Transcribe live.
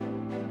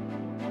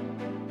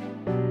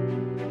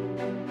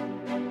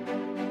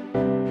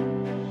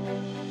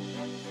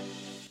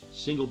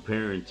Single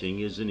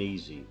parenting isn't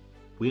easy.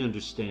 We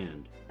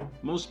understand.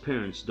 Most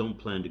parents don't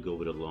plan to go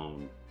it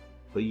alone,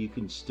 but you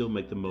can still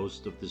make the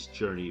most of this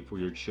journey for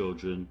your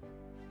children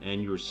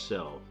and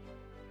yourself.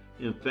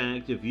 In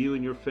fact, if you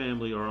and your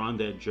family are on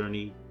that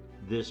journey,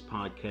 this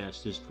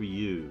podcast is for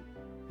you.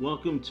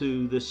 Welcome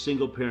to the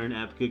Single Parent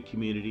Advocate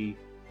community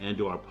and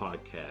to our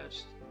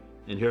podcast.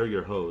 And here are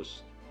your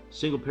hosts,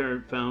 single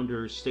parent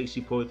founder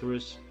Stacy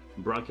Poitras,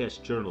 and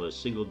broadcast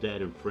journalist, single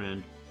dad and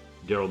friend,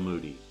 Daryl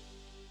Moody.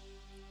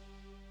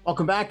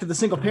 Welcome back to the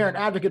Single Parent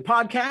Advocate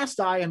podcast.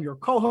 I am your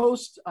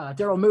co-host,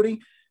 Daryl Moody.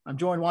 I'm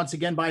joined once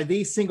again by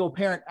the Single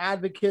Parent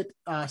Advocate,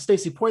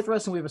 Stacy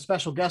Poitras, and we have a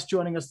special guest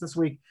joining us this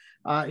week.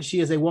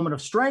 She is a woman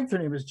of strength. Her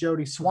name is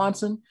Jodi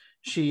Swanson.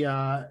 She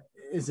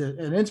is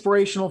an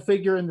inspirational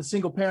figure in the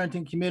single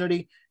parenting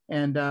community,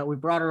 and we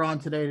brought her on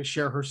today to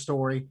share her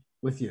story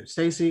with you.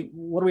 Stacy,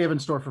 what do we have in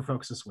store for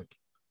folks this week?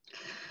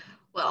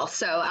 Well,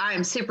 so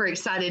I'm super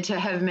excited to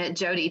have met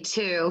Jodi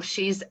too.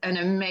 She's an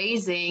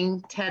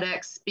amazing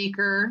TEDx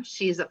speaker.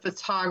 She's a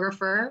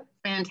photographer,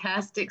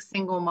 fantastic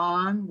single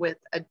mom with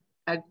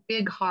a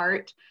big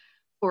heart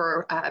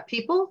for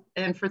people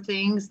and for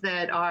things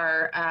that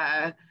are,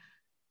 I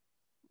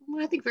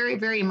think, very,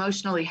 very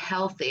emotionally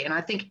healthy. And I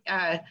think,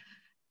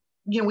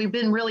 we've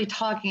been really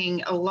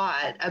talking a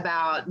lot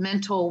about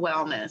mental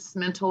wellness,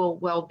 mental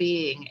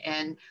well-being,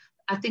 and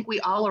I think we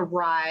all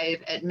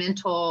arrive at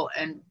mental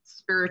and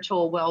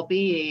spiritual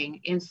well-being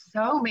in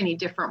so many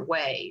different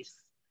ways.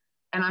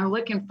 And I'm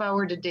looking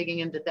forward to digging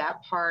into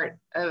that part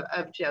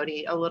of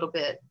Jodi a little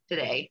bit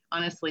today,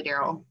 honestly,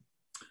 Daryl.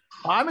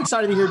 I'm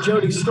excited to hear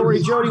Jodi's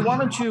story. Jodi, why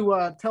don't you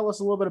tell us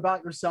a little bit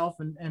about yourself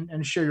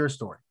and share your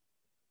story?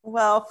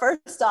 Well,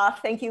 first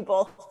off, thank you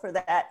both for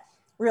that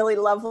really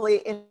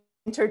lovely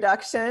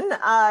introduction.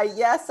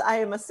 Yes, I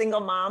am a single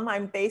mom.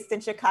 I'm based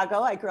in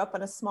Chicago. I grew up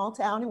in a small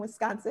town in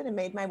Wisconsin and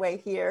made my way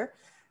here.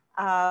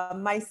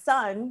 My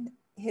son,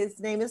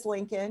 his name is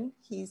Lincoln.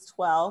 He's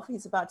 12.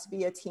 He's about to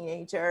be a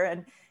teenager.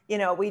 And,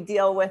 we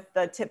deal with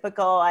the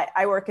typical,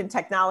 I work in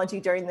technology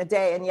during the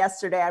day. And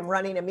yesterday I'm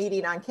running a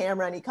meeting on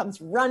camera and he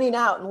comes running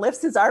out and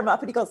lifts his arm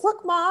up and he goes,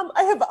 "Look, Mom,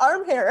 I have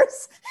arm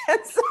hairs." And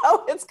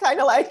so it's kind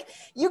of like,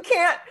 you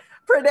can't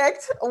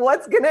predict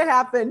what's going to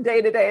happen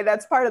day to day.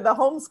 That's part of the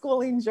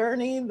homeschooling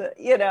journey,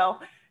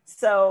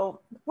 so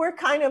we're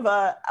kind of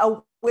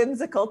a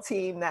whimsical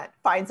team that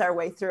finds our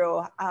way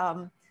through.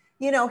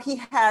 He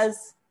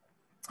has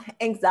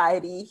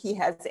anxiety, he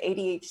has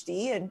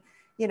ADHD, and,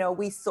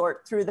 we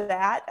sort through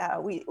that.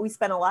 We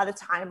spent a lot of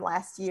time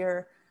last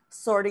year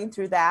sorting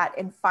through that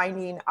and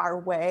finding our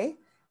way.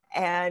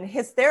 And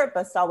his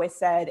therapist always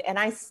said, and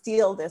I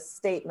steal this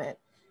statement,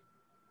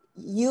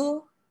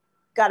 "You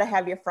got to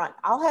have your front.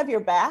 I'll have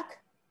your back,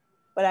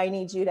 but I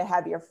need you to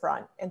have your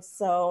front." And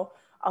so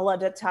a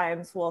lot of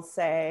times we'll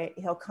say,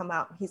 he'll come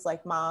out and he's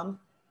like, "Mom,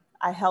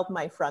 I held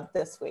my front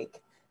this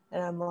week."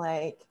 And I'm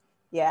like,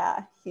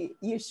 "Yeah,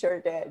 you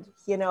sure did."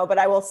 But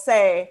I will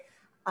say,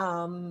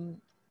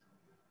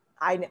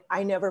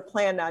 I never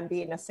planned on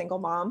being a single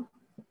mom.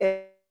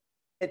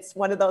 It's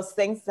one of those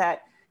things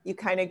that you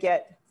kind of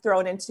get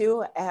thrown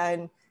into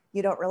and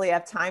you don't really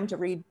have time to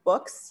read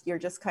books. You're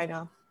just kind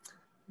of,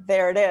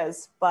 there it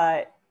is.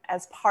 But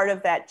as part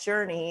of that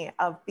journey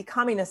of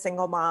becoming a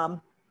single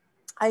mom,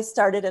 I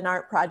started an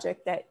art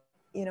project that,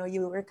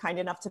 you were kind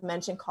enough to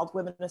mention, called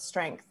Women of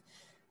Strength,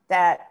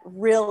 that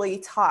really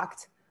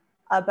talked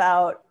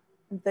about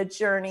the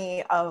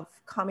journey of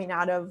coming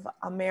out of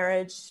a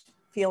marriage,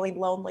 feeling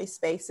lonely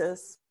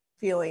spaces,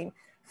 feeling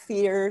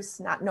fears,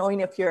 not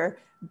knowing if you're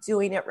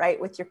doing it right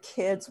with your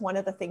kids. One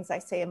of the things I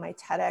say in my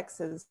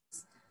TEDx is,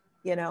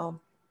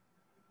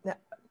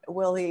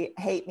 will he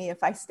hate me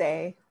if I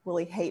stay? Will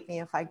he hate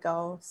me if I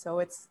go? So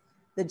it's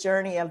the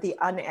journey of the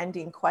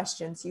unending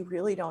questions you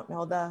really don't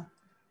know the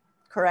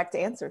correct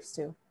answers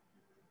to.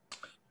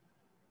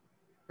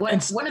 Go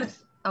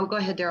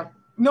ahead, Daryl.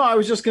 No, I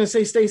was just going to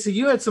say, Stacy,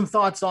 you had some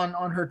thoughts on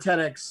her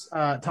TEDx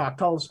talk.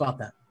 Tell us about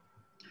that.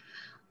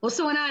 Well,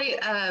 so when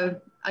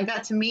I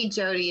got to meet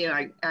Jodi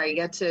and I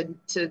got to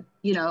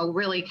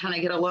really kind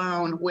of get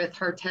alone with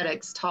her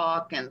TEDx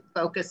talk and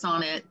focus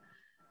on it,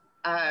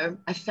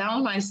 I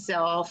found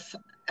myself,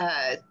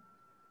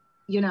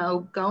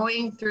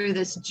 going through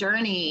this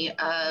journey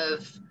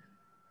of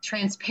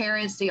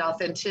transparency,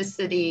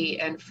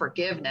 authenticity, and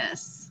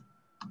forgiveness.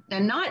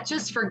 And not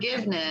just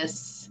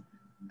forgiveness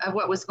of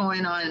what was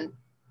going on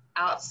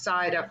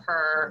outside of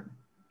her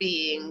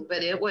being,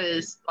 but it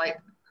was like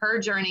her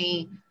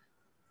journey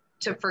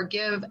to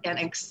forgive and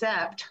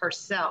accept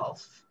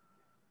herself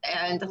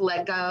and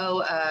let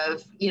go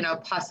of,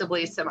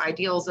 possibly some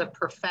ideals of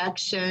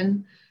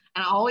perfection.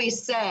 And I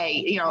always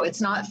say,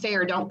 it's not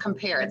fair, don't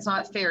compare. It's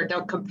not fair,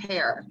 don't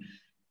compare.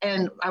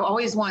 And I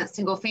always want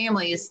single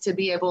families to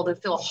be able to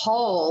feel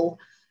whole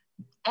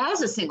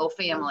as a single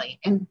family.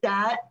 And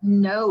that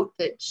note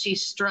that she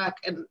struck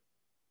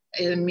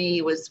in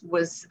me was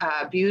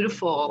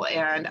beautiful.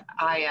 And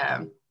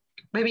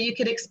maybe you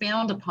could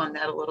expound upon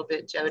that a little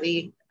bit,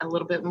 Jodi, a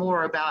little bit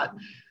more about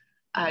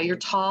your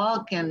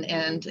talk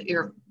and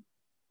your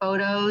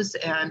photos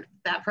and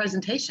that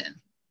presentation?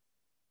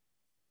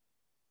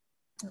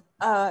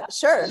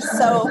 Sure.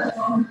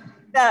 So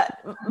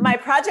my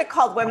project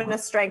called Women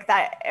of Strength,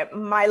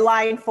 my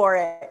line for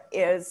it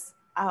is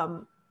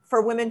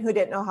for women who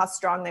didn't know how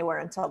strong they were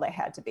until they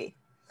had to be.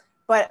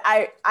 But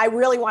I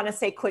really want to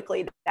say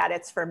quickly that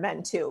it's for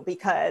men too,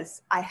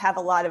 because I have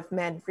a lot of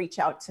men reach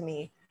out to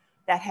me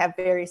that have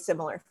very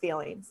similar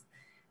feelings.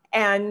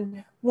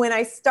 And when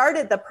I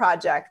started the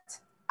project,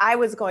 I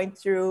was going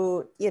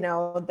through,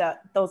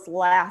 those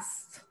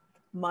last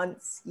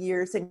months,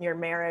 years in your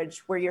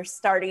marriage where you're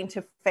starting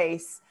to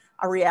face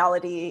a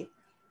reality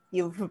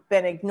you've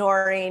been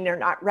ignoring or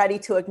not ready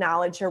to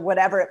acknowledge or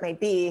whatever it may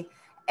be.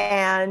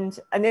 And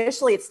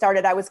initially it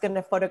started, I was going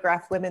to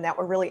photograph women that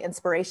were really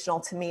inspirational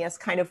to me as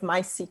kind of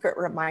my secret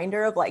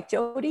reminder of like,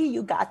 Jodi,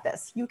 you got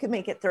this, you can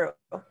make it through.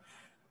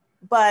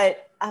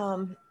 But,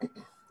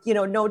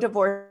 no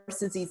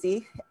divorce is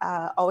easy,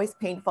 always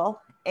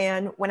painful.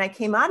 And when I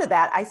came out of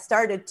that, I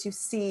started to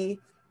see,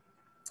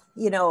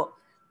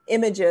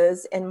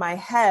 images in my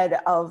head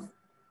of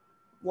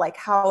like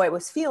how I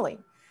was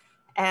feeling.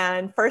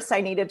 And first I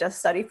needed to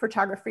study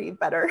photography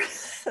better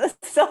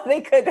so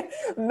they could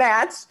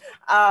match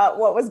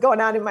what was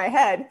going on in my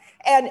head.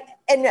 And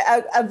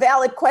a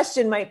valid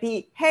question might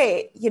be,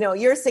 hey,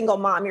 you're a single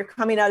mom, you're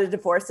coming out of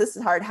divorce, this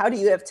is hard. How do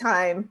you have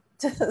time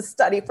to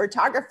study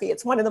photography?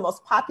 It's one of the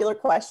most popular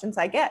questions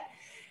I get.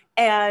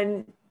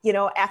 And,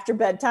 after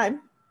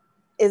bedtime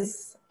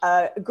is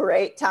a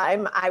great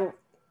time.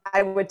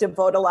 I would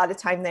devote a lot of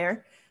time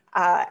there.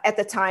 At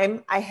the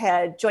time I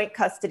had joint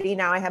custody.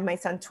 Now I have my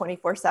son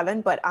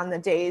 24/7, but on the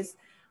days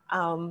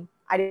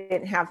I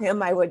didn't have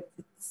him, I would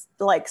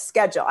like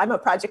schedule. I'm a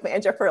project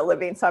manager for a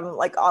living, so I'm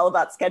like all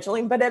about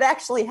scheduling, but it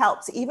actually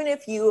helps. Even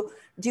if you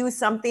do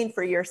something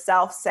for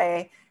yourself,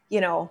 say,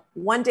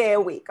 one day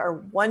a week or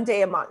one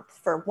day a month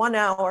for 1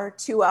 hour,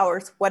 2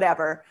 hours,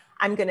 whatever,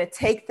 I'm going to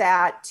take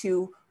that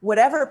to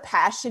whatever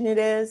passion it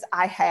is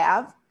I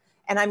have.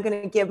 And I'm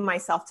going to give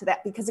myself to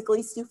that because at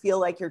least you feel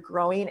like you're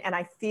growing. And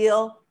I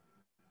feel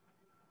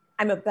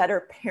I'm a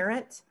better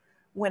parent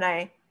when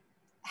I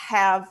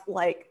have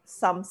like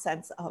some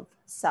sense of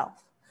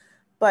self.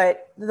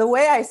 But the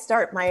way I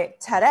start my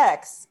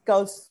TEDx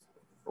goes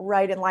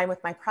right in line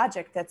with my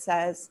project that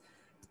says,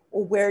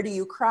 well, where do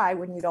you cry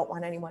when you don't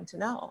want anyone to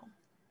know?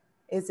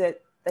 Is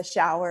it the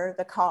shower,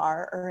 the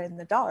car, or in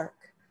the dark?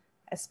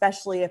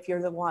 Especially if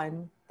you're the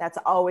one that's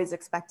always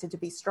expected to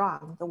be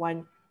strong, the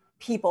one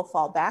people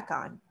fall back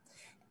on.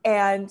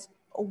 And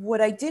what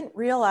I didn't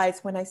realize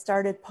when I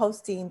started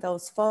posting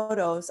those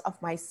photos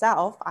of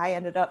myself, I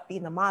ended up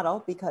being the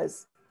model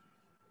because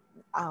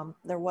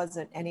there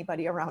wasn't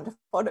anybody around to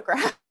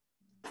photograph,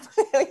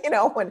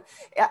 when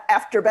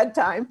after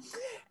bedtime.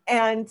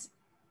 And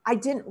I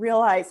didn't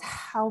realize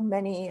how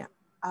many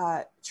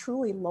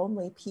truly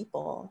lonely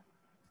people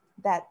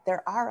that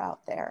there are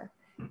out there.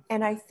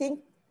 And I think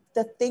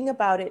the thing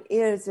about it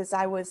is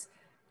I was,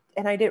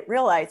 and I didn't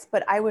realize,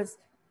 but I was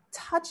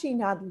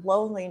touching on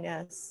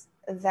loneliness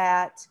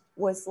that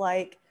was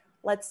like,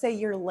 let's say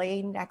you're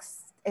laying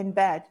in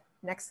bed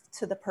next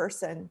to the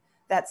person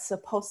that's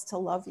supposed to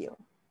love you,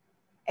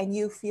 and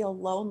you feel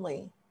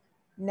lonely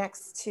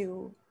next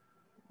to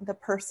the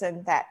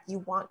person that you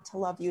want to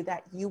love you,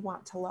 that you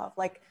want to love,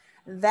 like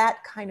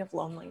that kind of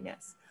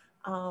loneliness.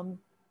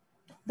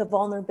 The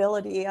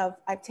vulnerability of,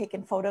 I've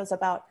taken photos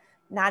about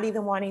not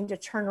even wanting to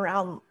turn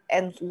around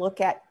and look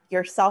at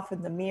yourself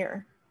in the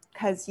mirror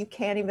because you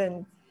can't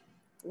even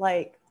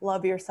like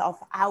love yourself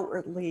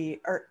outwardly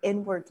or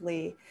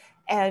inwardly.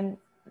 And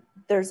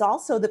there's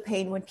also the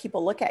pain when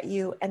people look at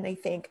you and they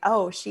think,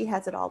 oh, she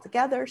has it all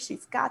together,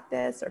 she's got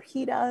this, or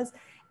he does,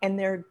 and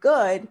they're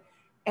good.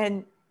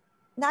 And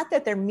not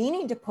that they're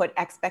meaning to put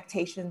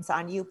expectations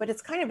on you, but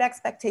it's kind of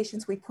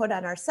expectations we put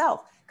on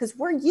ourselves because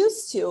we're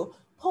used to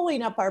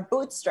pulling up our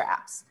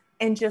bootstraps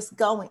and just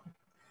going.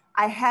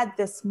 I had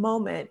this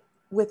moment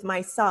with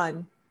my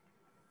son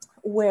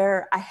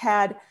where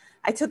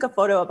I took a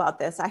photo about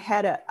this. I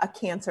had a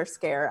cancer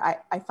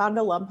scare. I found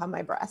a lump on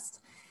my breast,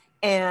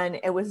 and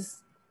it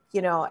was,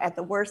 at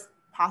the worst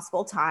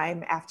possible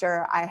time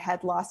after I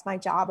had lost my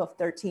job of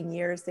 13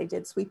 years. They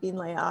did sweeping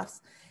layoffs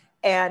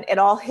and it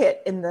all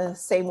hit in the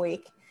same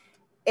week.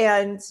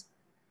 And,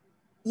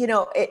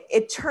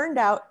 it turned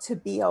out to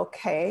be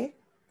okay,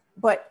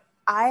 but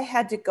I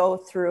had to go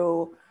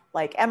through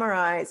like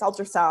MRIs,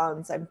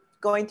 ultrasounds. I'm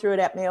going through it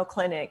at Mayo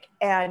Clinic.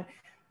 And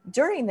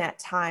during that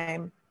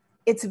time,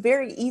 it's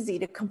very easy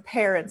to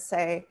compare and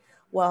say,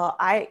 well,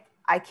 I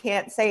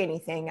can't say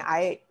anything.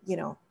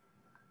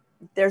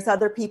 There's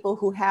other people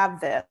who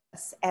have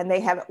this and they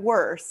have it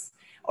worse,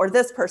 or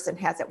this person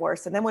has it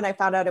worse. And then when I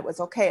found out it was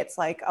okay, it's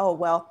like, oh,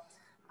 well,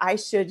 I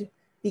should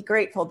be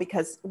grateful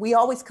because we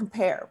always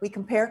compare. We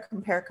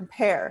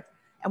compare.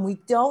 And we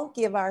don't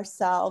give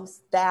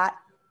ourselves that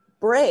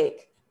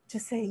break to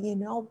say, you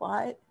know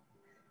what?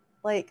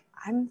 Like,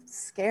 I'm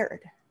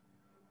scared.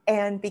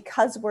 And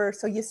because we're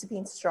so used to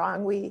being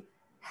strong, we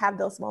have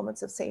those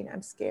moments of saying,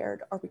 I'm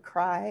scared, or we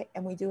cry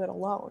and we do it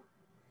alone.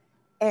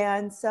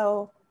 And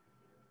so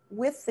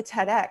with the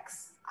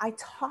TEDx, I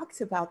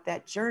talked about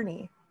that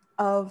journey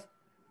of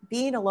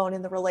being alone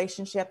in the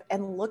relationship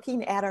and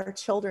looking at our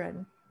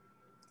children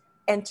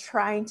and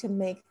trying to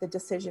make the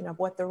decision of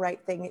what the right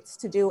thing is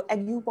to do.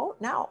 And you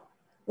won't know.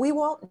 We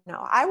won't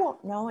know. I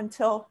won't know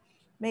until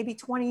maybe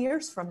 20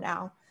 years from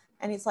now.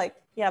 And he's like,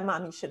 yeah,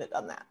 Mom, you should have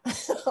done that.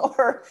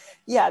 Or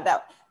yeah,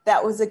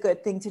 that was a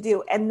good thing to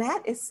do. And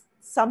that is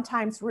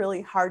sometimes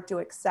really hard to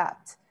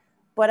accept.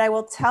 But I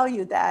will tell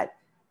you that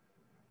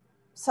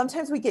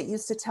sometimes we get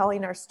used to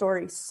telling our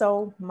story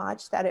so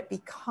much that it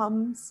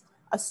becomes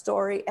a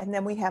story. And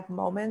then we have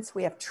moments,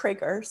 we have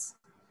triggers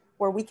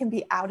where we can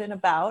be out and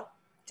about.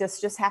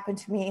 Just happened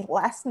to me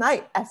last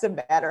night, as a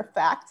matter of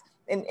fact,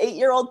 an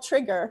 8-year-old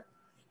trigger.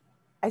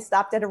 I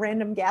stopped at a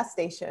random gas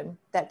station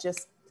that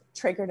just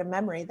triggered a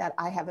memory that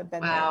I haven't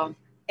been there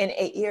in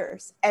 8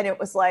 years. And it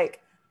was like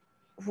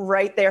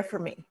right there for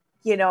me,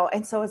 you know?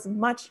 And so as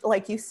much,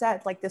 like you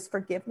said, like this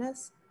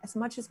forgiveness, as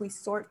much as we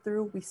sort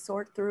through,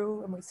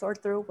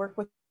 work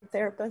with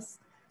therapists,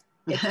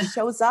 it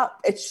shows up.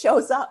 It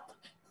shows up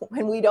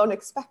when we don't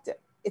expect it.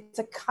 It's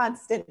a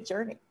constant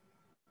journey.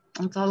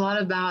 It's a lot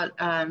about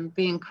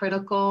being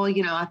critical.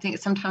 You know, I think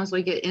sometimes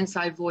we get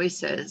inside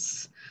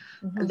voices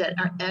that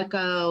are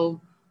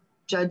echo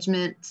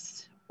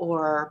judgments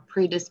or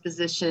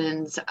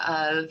predispositions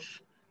of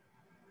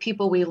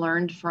people we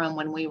learned from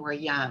when we were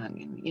young.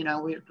 And, you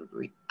know,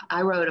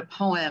 I wrote a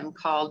poem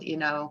called, you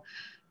know,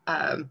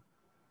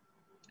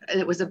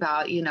 it was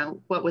about, you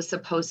know, what was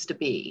supposed to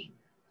be,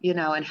 you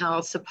know, and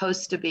how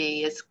supposed to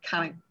be is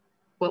kind of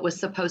what was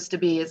supposed to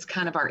be is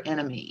kind of our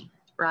enemy.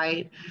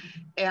 Right.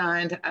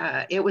 And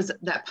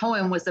that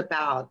poem was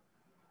about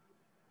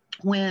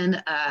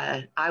when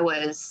I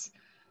was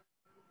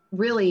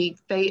really,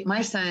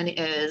 my son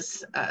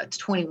is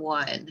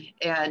 21,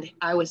 and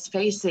I was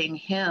facing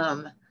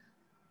him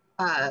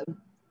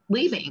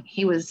leaving.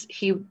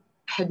 He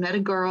had met a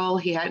girl,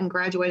 he hadn't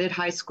graduated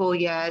high school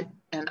yet,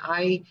 and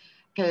I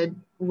had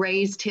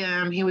raised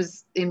him. He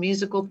was in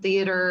musical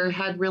theater,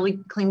 had really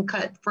clean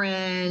cut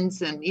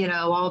friends, and, you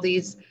know, all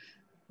these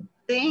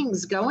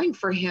things going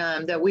for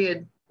him that we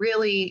had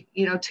really,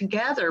 you know,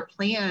 together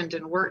planned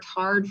and worked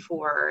hard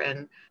for.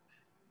 And,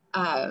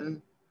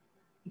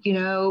 you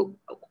know,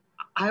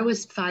 I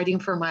was fighting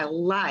for my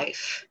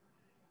life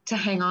to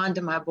hang on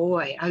to my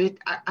boy.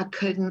 I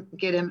couldn't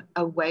get him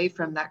away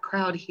from that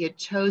crowd he had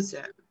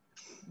chosen.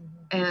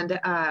 And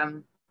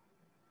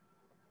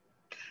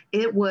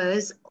it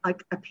was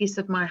like a piece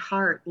of my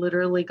heart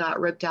literally got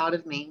ripped out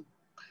of me.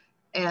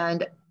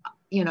 And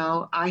you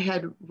know, I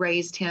had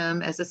raised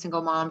him as a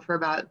single mom for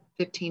about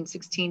 15,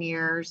 16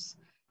 years.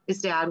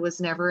 His dad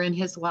was never in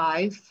his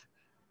life.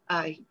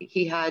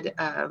 He had,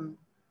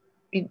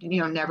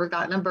 you know, never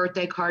gotten a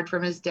birthday card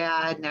from his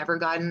dad, never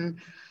gotten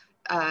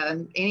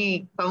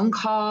any phone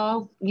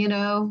call, you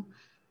know.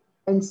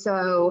 And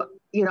so,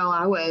 you know,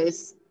 I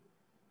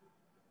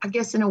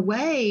guess in a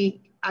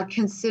way, I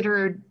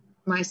considered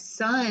my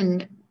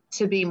son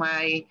to be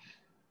my,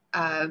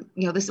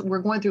 you know, we're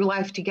going through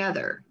life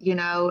together, you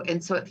know,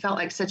 and so it felt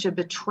like such a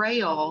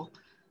betrayal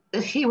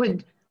that he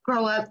would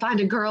grow up,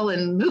 find a girl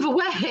and move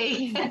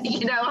away.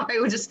 You know,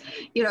 it was just,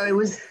 you know, it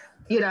was,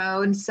 you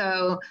know, and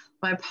so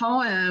my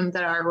poem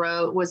that I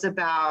wrote was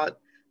about,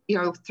 you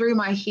know, through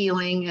my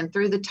healing and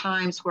through the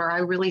times where I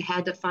really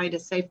had to find a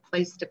safe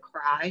place to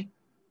cry.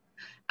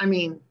 I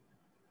mean,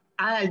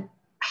 I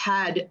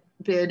had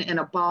been in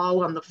a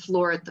ball on the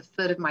floor at the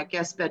foot of my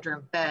guest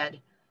bedroom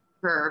bed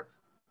for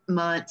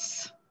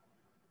months.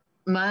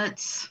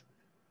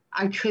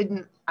 I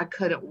couldn't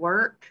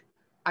work.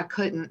 I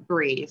couldn't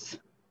breathe.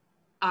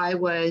 I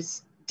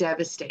was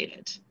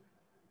devastated,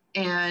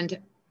 and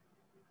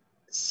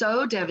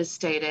so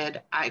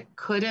devastated I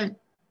couldn't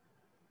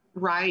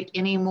write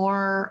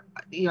anymore,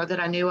 you know, that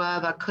I knew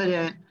of. I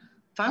couldn't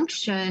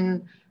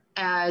function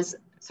as,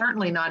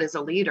 certainly not as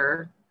a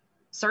leader,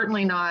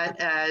 certainly not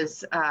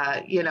as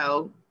you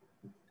know,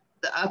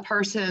 a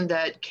person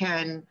that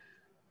can,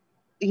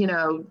 you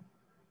know,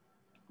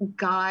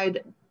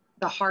 guide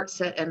the heart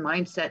set and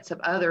mindsets of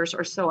others,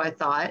 or so I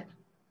thought.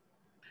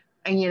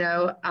 And, you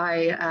know,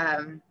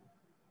 I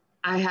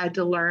had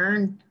to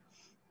learn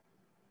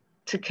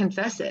to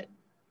confess it,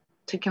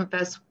 to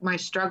confess my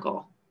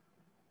struggle.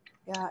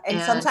 Yeah.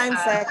 And sometimes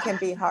that can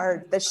be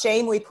hard. The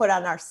shame we put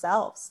on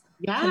ourselves.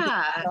 Yeah. Can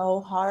be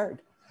so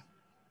hard.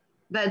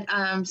 But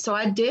so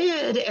I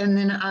did. And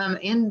then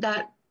in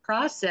that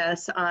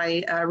process,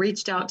 I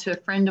reached out to a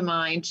friend of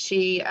mine.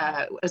 She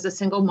was a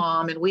single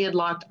mom, and we had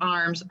locked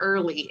arms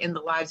early in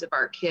the lives of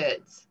our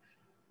kids.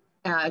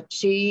 Her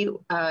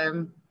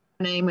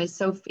name is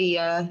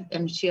Sophia,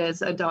 and she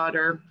has a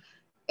daughter,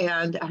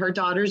 and her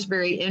daughter's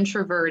very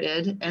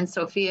introverted, and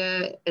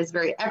Sophia is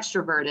very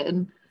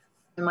extroverted.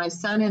 And my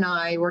son and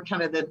I were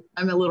kind of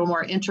I'm a little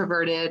more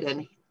introverted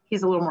and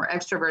he's a little more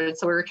extroverted.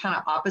 So we were kind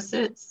of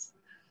opposites.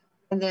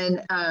 And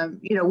then,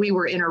 you know, we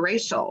were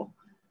interracial,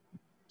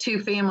 two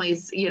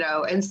families, you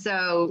know, and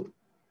so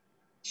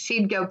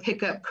she'd go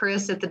pick up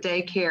Chris at the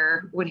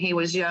daycare when he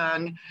was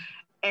young.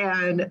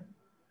 And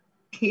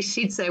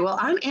she'd say, well,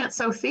 I'm Aunt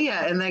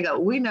Sophia. And they go,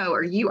 we know,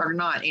 or you are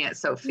not Aunt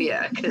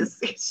Sophia, because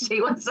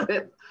she was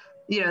the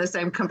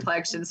same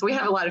complexion. So we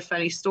have a lot of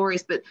funny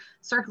stories. But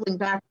circling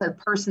back to the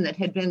person that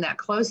had been that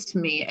close to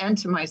me and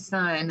to my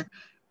son,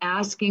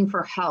 asking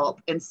for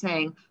help and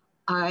saying,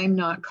 I'm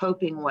not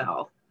coping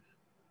well.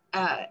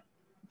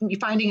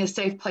 Finding a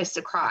safe place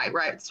to cry,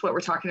 right? That's what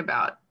we're talking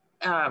about.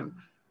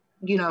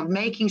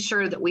 Making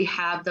sure that we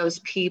have those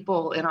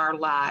people in our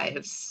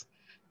lives,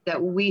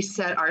 that we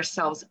set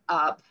ourselves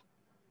up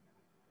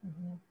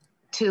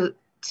to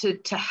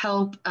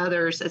help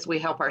others as we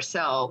help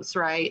ourselves,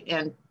 right?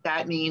 And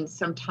that means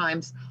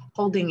sometimes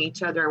holding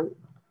each other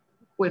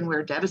when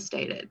we're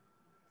devastated.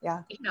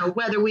 Yeah.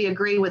 Whether we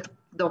agree with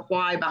the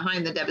why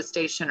behind the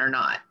devastation or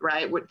not,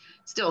 right? We're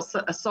still,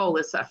 a soul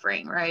is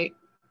suffering, right?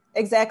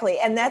 Exactly.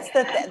 And that's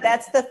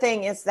the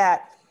thing, is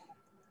that,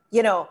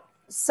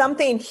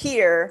 something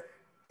here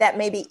that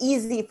may be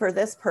easy for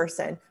this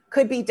person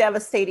could be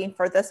devastating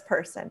for this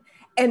person.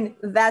 And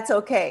that's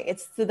okay.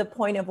 It's to the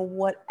point of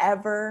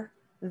whatever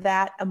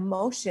that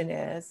emotion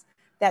is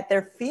that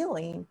they're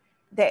feeling,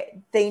 that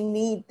they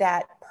need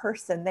that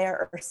person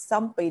there or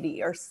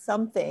somebody or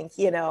something,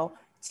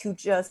 to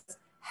just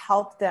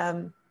help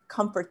them,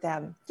 comfort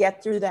them,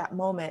 get through that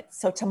moment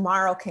so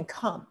tomorrow can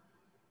come.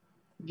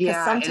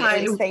 Because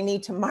sometimes they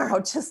need tomorrow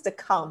just to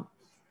come.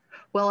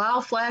 Well,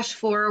 I'll flash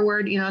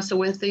forward, so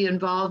with the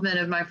involvement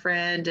of my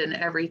friend and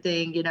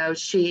everything,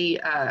 she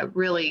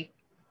really,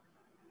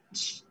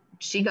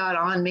 she got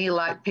on me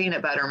like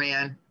peanut butter,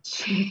 man.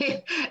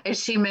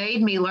 She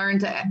made me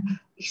learn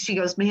she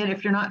goes, man,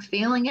 if you're not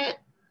feeling it,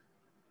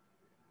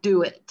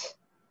 do it.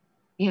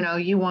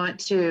 You want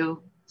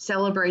to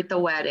celebrate the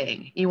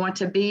wedding. You want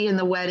to be in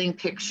the wedding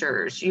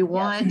pictures. You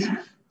want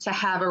to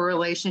have a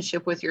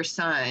relationship with your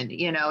son.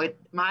 It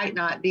might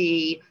not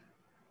be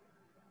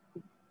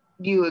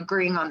you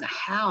agreeing on the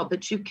how,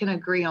 but you can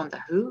agree on the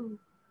who,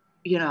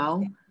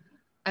 and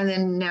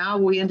then now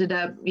we ended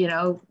up,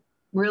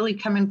 really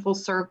coming full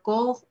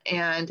circle,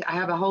 and I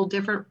have a whole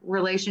different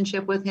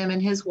relationship with him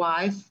and his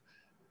wife,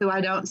 who I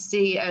don't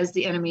see as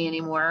the enemy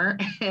anymore.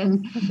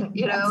 And,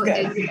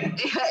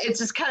 it's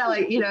just kind of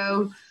like,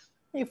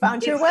 you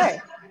found your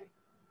way.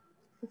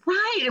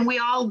 Right. And we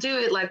all do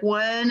it like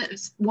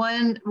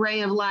one ray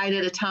of light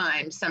at a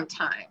time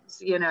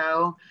sometimes,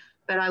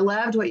 But I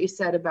loved what you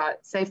said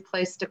about safe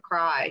place to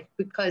cry,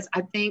 because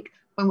I think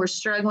when we're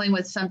struggling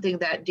with something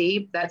that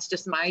deep, that's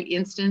just my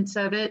instance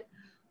of it.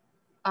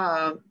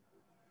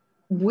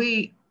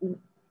 We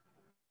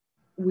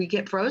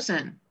get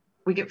frozen.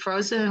 We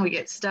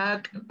get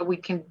stuck. We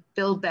can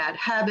build bad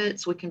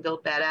habits. We can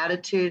build bad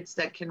attitudes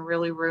that can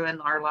really ruin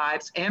our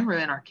lives and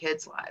ruin our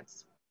kids'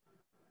 lives.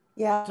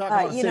 Yeah.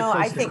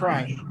 I think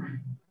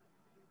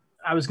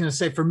I was going to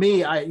say, for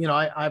me,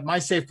 I my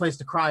safe place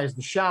to cry is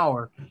the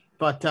shower.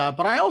 But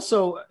I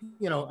also,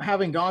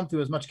 having gone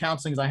through as much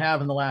counseling as I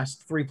have in the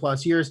last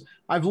 3+ years,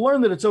 I've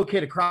learned that it's okay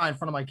to cry in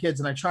front of my kids.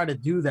 And I try to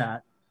do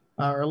that,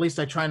 or at least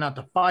I try not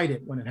to fight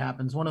it when it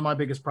happens. One of my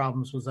biggest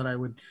problems was that I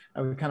would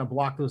kind of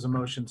block those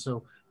emotions.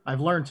 So I've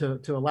learned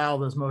to allow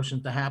those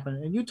emotions to happen.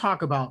 And you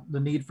talk about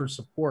the need for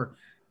support.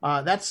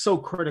 That's so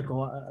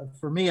critical.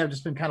 For me, I've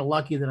just been kind of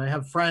lucky that I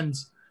have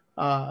friends,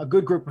 a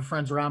good group of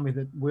friends around me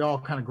that we all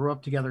kind of grew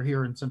up together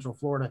here in Central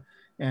Florida.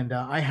 And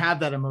I have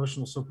that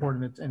emotional support,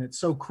 and it's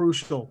so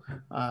crucial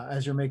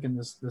as you're making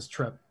this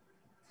trip.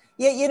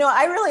 Yeah,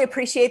 I really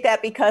appreciate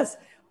that, because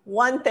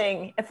one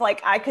thing, if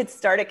I could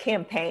start a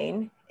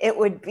campaign, it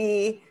would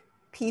be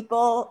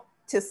people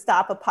to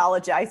stop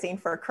apologizing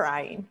for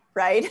crying,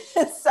 right?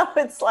 So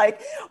it's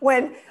like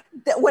when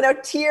a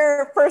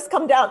tear first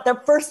comes down,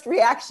 the first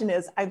reaction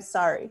is, I'm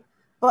sorry.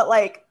 But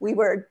we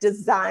were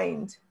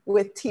designed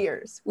with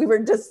tears. We were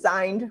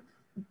designed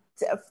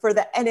for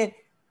that. And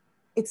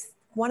it's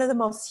one of the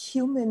most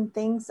human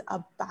things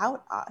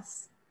about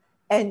us.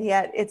 And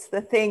yet it's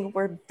the thing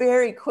we're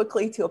very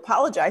quickly to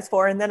apologize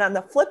for. And then on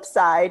the flip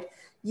side,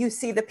 you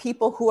see the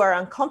people who are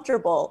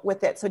uncomfortable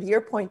with it. So to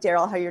your point,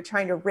 Daryl, how you're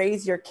trying to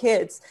raise your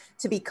kids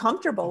to be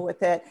comfortable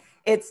with it.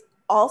 It's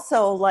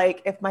also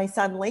like, if my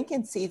son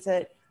Lincoln sees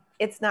it,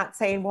 it's not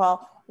saying,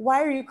 well,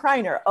 why are you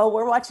crying? Or, oh,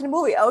 we're watching a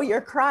movie. Oh,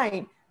 you're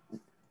crying.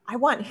 I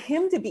want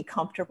him to be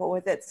comfortable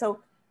with it, so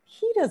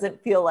he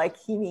doesn't feel like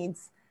he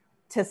needs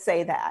to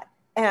say that.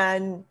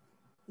 And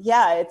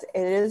yeah, it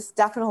is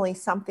definitely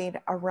something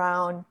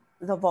around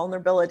the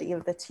vulnerability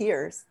of the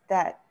tears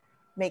that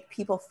make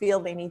people feel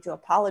they need to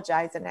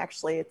apologize. And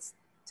actually, it's,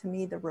 to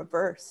me, the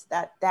reverse,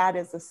 that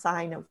is a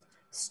sign of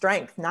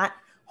strength, not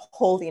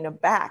holding them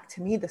back.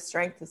 To me, the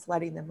strength is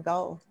letting them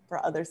go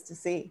for others to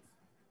see.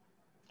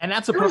 And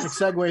that's a perfect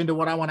segue into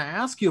what I want to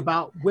ask you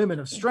about,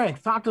 Women of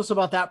Strength. Talk to us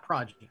about that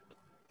project.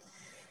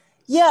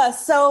 Yeah,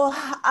 so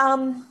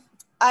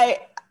I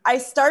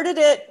started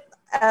it,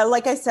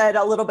 like I said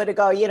a little bit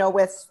ago,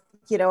 with,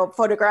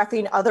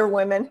 photographing other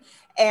women.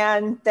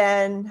 And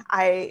then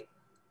I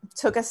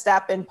took a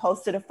step and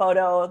posted a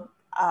photo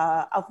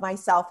of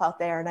myself out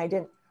there. And I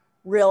didn't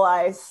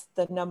realize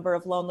the number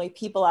of lonely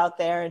people out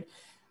there. And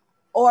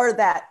or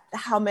that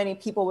how many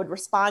people would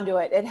respond to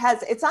it.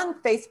 It's on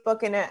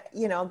Facebook,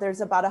 and there's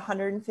about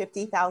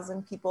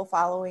 150,000 people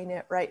following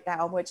it right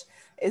now, which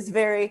is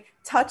very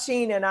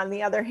touching. And on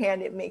the other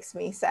hand, it makes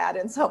me sad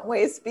in some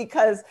ways,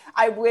 because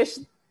I wish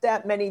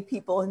that many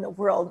people in the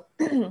world,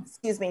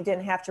 excuse me,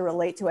 didn't have to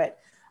relate to it.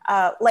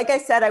 Like I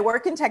said, I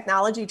work in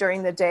technology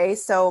during the day.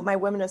 So my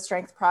Women of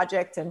Strength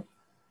project and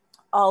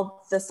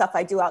all the stuff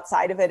I do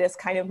outside of it is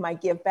kind of my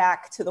give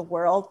back to the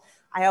world.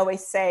 I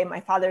always say, my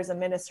father's a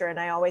minister, and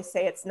I always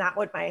say it's not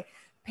what my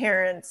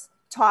parents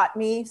taught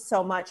me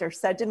so much or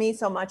said to me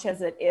so much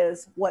as it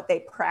is what they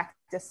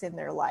practice in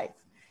their life.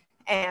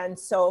 And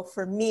so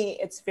for me,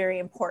 it's very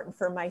important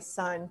for my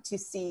son to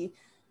see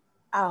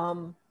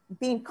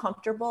being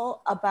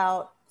comfortable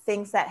about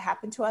things that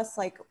happen to us,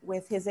 like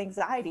with his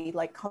anxiety,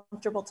 like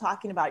comfortable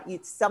talking about it.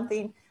 It's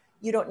something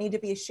you don't need to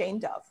be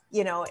ashamed of,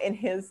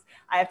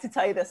 I have to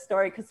tell you this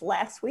story, because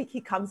last week he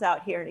comes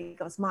out here and he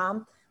goes,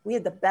 Mom, we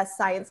had the best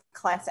science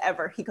class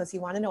ever. He goes, you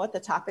want to know what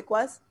the topic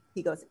was?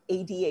 He goes,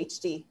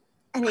 ADHD.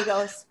 And he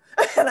goes,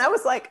 and I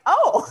was like,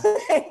 oh,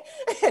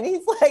 and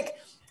he's like,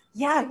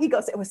 yeah, he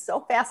goes, it was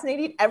so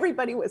fascinating.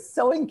 Everybody was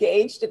so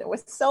engaged and it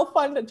was so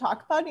fun to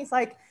talk about. And he's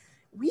like,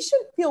 we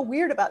shouldn't feel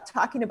weird about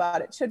talking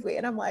about it, should we?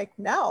 And I'm like,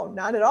 no,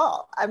 not at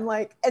all. I'm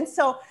like, and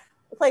so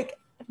like,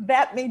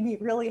 that made me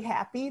really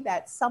happy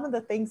that some of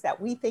the things that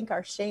we think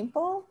are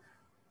shameful,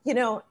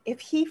 if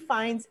he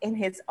finds in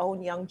his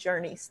own young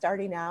journey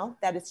starting out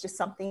that it's just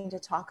something to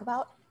talk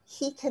about,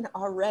 he can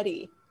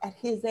already at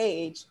his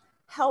age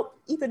help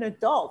even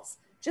adults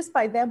just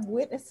by them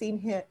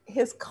witnessing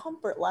his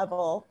comfort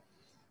level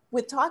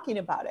with talking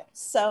about it.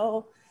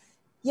 So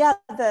yeah,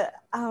 the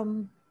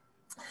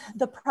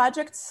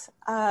project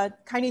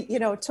kind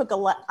of, took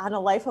on a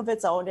life of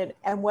its own.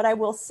 And what I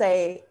will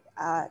say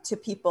to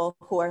people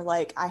who are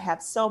like, I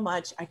have so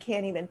much, I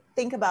can't even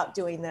think about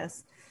doing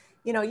this.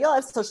 You'll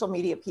have social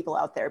media people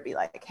out there be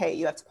like, hey,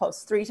 you have to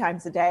post 3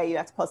 times a day. You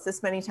have to post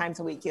this many times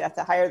a week. You have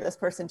to hire this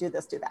person, do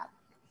this, do that.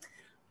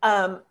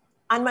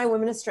 On my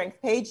Women of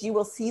Strength page, you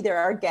will see there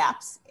are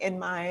gaps in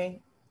my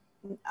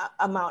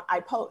amount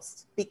I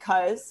post,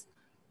 because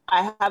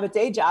I have a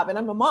day job and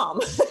I'm a mom,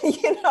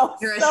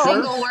 You're a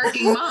single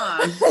working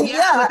mom.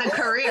 Yeah, with a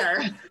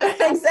career.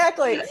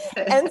 Exactly.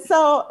 And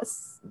so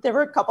there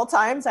were a couple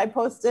times I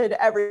posted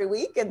every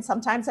week, and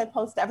sometimes I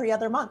post every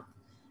other month.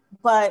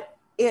 But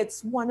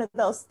it's one of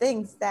those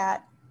things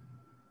that,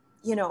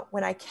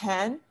 when I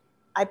can,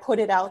 I put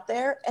it out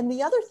there. And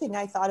the other thing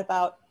I thought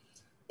about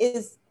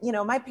is,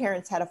 my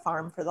parents had a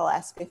farm for the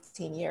last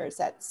 15 years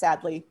that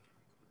sadly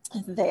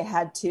they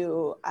had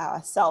to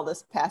sell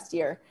this past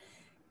year.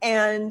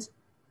 And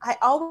I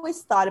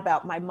always thought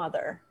about my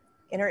mother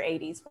in her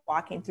 80s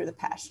walking through the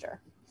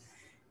pasture.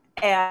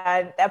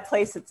 And that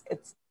place,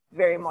 it's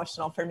very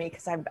emotional for me,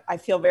 because I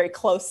feel very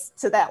close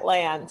to that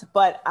land.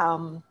 But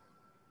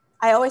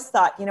I always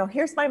thought,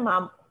 here's my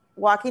mom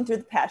walking through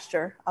the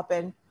pasture up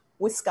in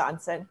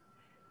Wisconsin.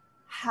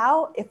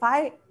 If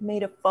I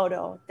made a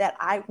photo that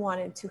I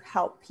wanted to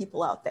help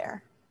people out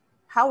there,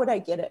 how would I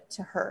get it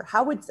to her?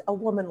 How would a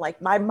woman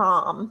like my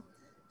mom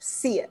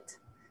see it?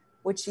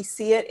 Would she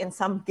see it in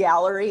some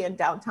gallery in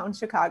downtown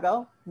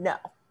Chicago? No,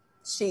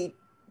 she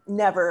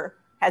never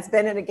has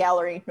been in a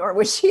gallery, nor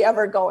was she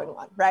ever go in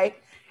one, right?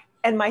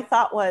 And my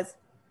thought was,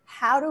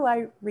 how do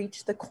I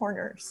reach the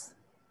corners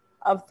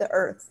of the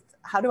earth?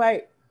 How do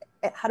I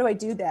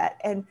do that?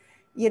 And,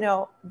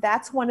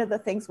 that's one of the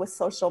things with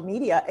social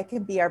media. It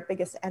can be our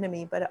biggest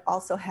enemy, but it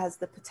also has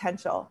the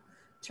potential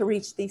to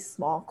reach these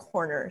small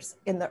corners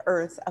in the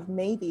earth of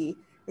maybe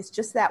it's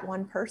just that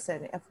one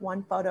person. If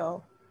one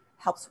photo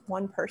helps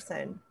one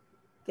person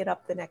get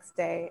up the next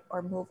day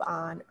or move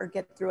on or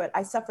get through it.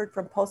 I suffered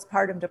from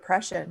postpartum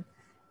depression,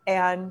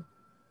 and,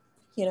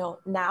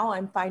 now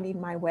I'm finding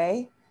my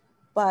way.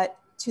 But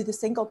to the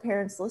single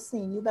parents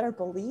listening, you better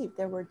believe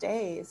there were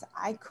days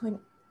I couldn't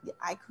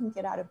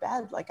get out of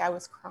bed. Like, I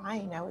was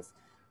crying, I was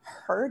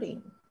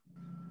hurting.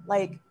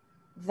 Like,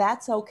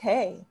 that's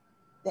okay.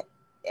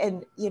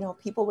 And,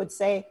 people would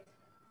say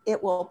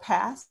it will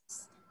pass,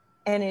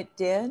 and it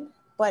did.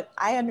 But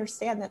I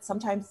understand that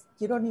sometimes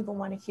you don't even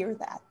want to hear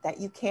that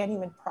you can't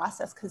even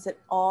process, because it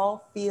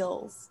all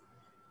feels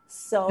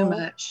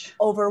so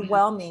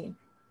overwhelming. Yeah.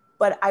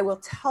 But I will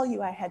tell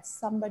you, I had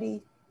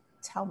somebody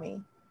tell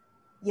me,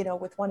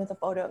 with one of the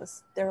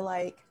photos, they're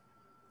like,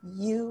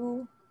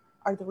 you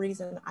are the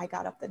reason I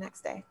got up the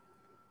next day.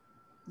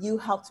 You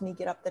helped me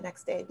get up the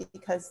next day,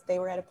 because they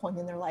were at a point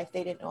in their life,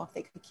 they didn't know if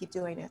they could keep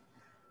doing it.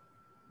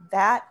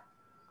 That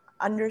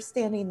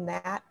understanding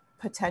that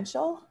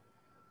potential,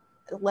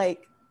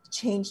 like,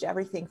 changed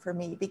everything for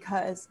me,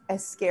 because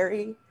as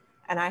scary,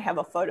 and I have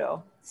a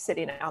photo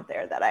sitting out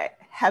there that I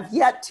have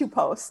yet to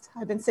post.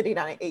 I've been sitting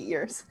on it 8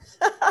 years.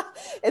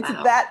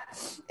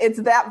 It's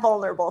that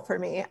vulnerable for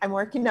me. I'm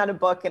working on a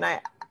book, and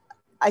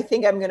I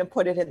think I'm going to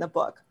put it in the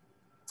book.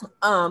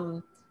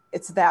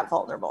 It's that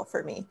vulnerable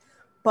for me,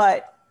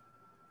 but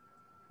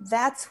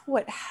that's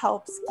what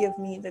helps give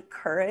me the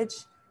courage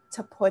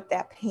to put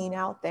that pain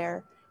out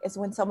there is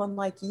when someone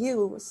like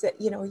you said,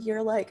 you know,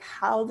 you're like,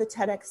 how the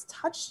TEDx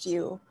touched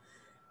you.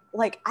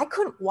 Like I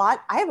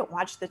haven't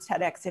watched the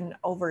TEDx in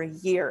over a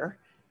year.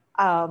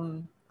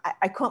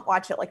 I couldn't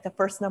watch it like the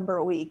first number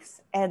of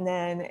weeks. And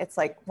then it's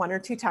like 1 or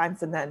 2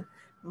 times. And then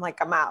I'm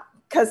like, I'm out,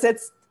 because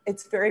it's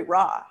very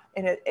raw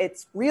and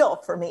it's real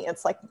for me.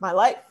 It's like my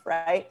life.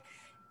 Right.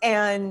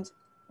 And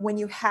when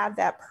you have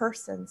that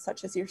person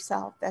such as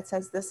yourself that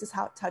says, this is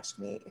how it touched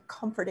me, it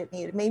comforted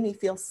me, it made me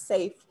feel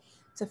safe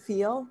to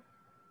feel,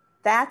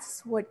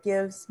 that's what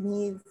gives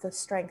me the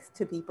strength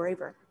to be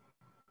braver.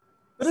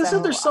 But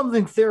isn't there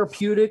something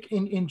therapeutic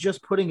in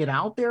just putting it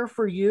out there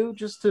for you,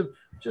 just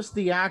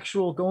the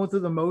actual going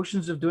through the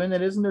motions of doing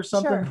that? Isn't there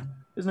something, Sure.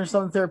 Isn't there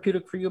something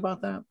therapeutic for you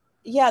about that?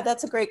 Yeah,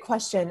 that's a great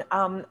question.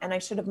 And I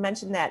should have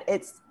mentioned that.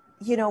 It's,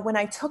 you know, when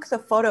I took the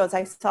photos,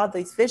 I saw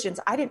these visions.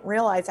 I didn't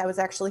realize I was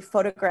actually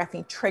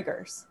photographing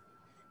triggers.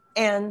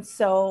 And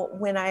so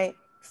when I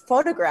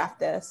photographed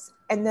this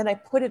and then I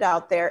put it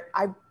out there,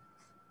 I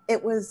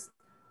was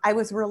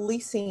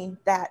releasing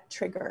that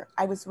trigger.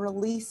 I was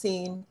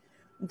releasing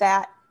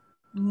that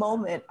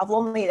moment of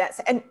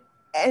loneliness.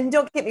 And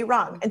don't get me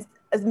wrong, and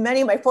as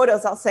many of my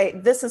photos, I'll say,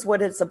 this is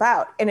what it's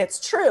about. And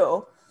it's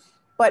true,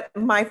 but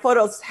my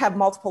photos have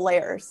multiple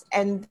layers.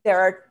 And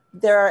there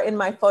are in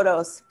my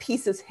photos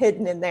pieces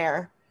hidden in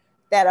there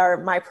that are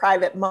my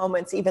private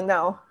moments, even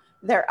though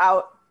they're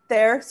out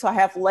there. So I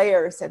have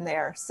layers in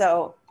there.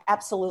 So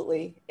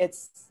absolutely,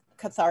 it's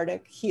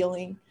cathartic,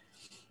 healing,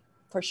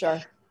 for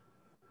sure.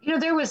 You know,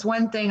 there was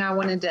one thing I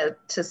wanted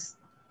to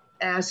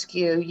ask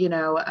you, you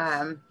know,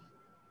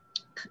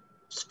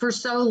 for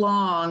so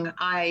long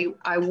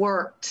I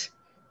worked,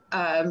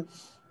 and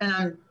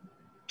I'm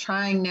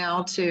trying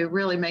now to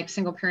really make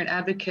single parent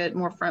advocate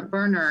more front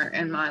burner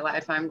in my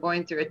life. I'm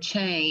going through a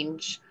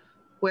change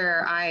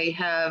where I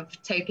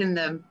have taken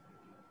the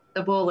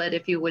bullet,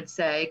 if you would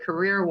say,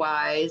 career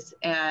wise,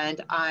 and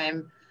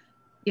I'm,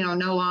 you know,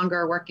 no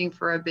longer working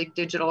for a big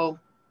digital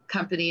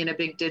company in a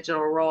big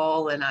digital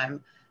role, and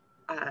I'm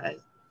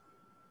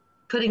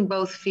putting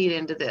both feet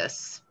into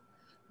this.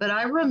 But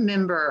I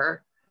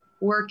remember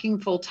working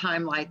full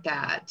time like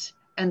that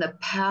and the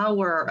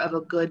power of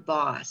a good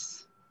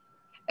boss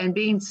and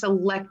being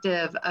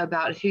selective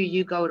about who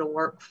you go to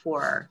work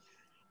for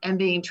and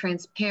being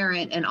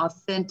transparent and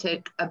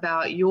authentic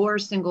about your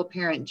single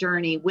parent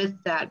journey with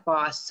that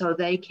boss so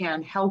they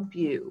can help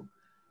you.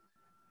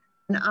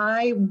 And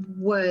I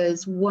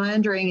was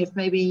wondering if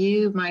maybe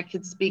you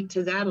could speak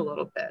to that a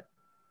little bit.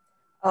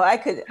 Oh, I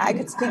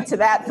could speak to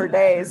that for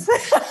days.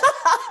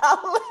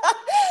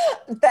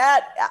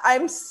 That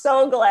I'm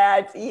so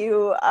glad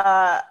you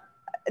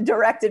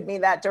directed me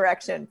that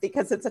direction,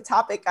 because it's a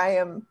topic I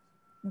am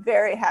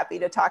very happy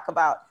to talk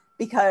about,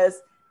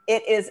 because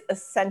it is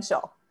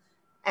essential.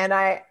 And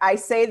I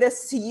say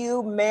this to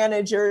you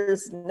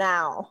managers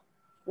now,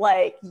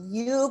 like,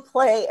 you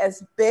play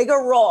as big a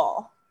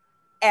role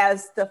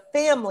as the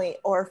family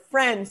or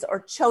friends or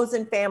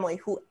chosen family,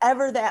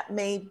 whoever that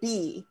may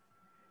be,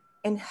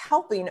 in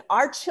helping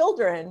our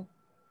children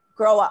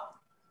grow up.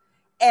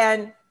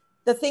 And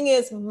the thing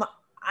is,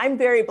 I'm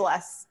very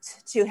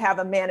blessed to have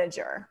a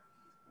manager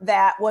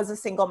that was a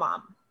single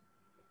mom.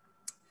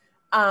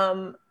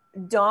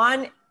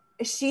 Dawn,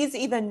 she's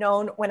even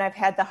known when I've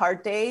had the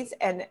hard days,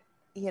 and,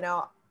 you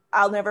know,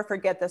 I'll never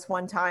forget this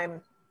one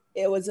time.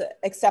 It was an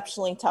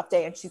exceptionally tough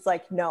day. And she's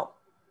like, no,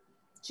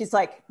 she's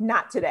like,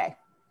 not today.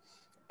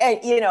 And,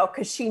 you know,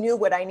 because she knew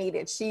what I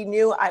needed. She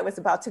knew I was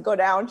about to go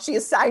down. She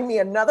assigned me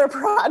another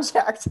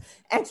project,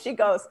 and she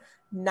goes,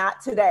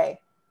 not today.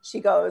 She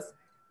goes,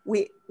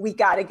 we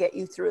got to get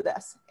you through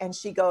this. And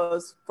she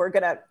goes, we're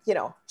going to, you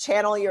know,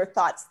 channel your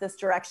thoughts this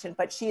direction.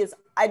 But she is,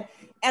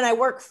 I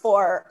work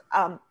for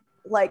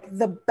like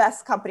the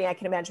best company I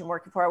can imagine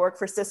working for. I work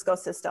for Cisco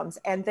Systems,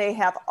 and they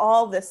have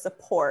all this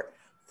support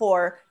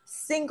for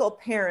single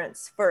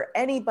parents, for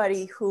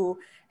anybody who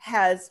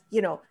has,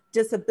 you know,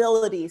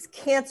 disabilities,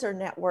 cancer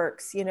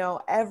networks, you know,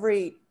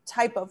 every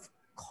type of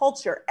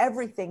culture,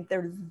 everything.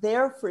 They're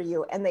there for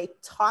you, and they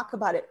talk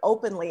about it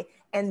openly.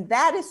 And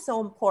that is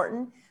so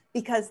important,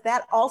 because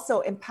that also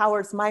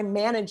empowers my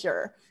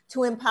manager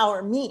to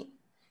empower me.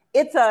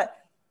 It's a,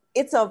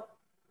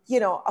 you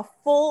know, a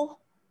full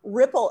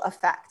ripple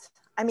effect.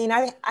 I mean,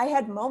 I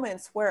had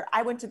moments where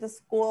I went to the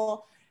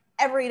school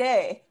every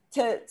day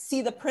to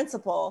see the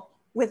principal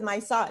with my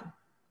son,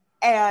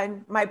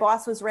 and my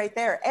boss was right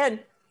there. And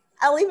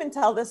I'll even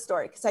tell this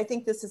story, because I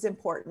think this is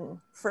important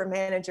for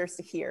managers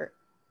to hear.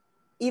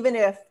 Even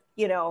if,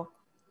 you know,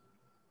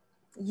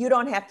 you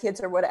don't have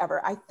kids or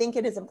whatever, I think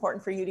it is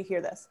important for you to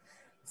hear this.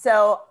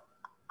 So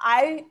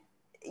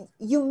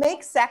you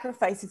make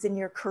sacrifices in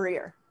your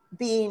career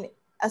being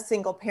a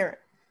single parent.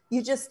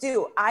 You just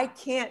do. I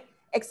can't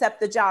accept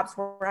the jobs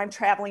where I'm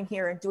traveling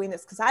here and doing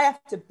this, because I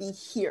have to be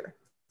here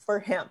for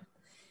him.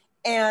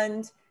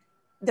 And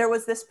there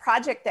was this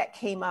project that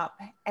came up,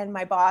 and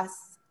my boss,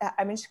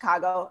 I'm in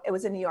Chicago, it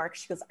was in New York.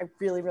 She goes, I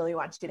really, really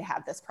want you to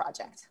have this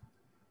project.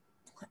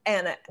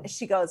 And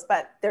she goes,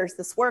 but there's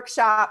this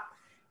workshop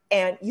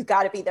and you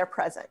got to be there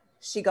present.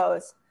 She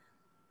goes,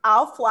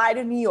 I'll fly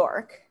to New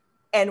York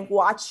and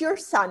watch your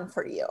son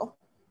for you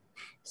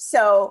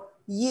so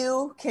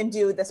you can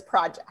do this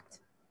project.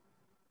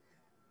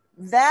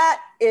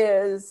 That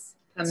is,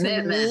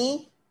 Commitment. to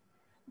me,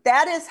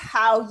 that is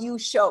how you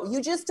show.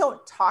 You just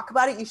don't talk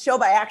about it. You show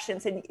by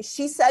actions. And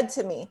she said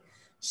to me,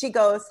 she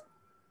goes,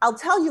 I'll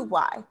tell you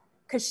why.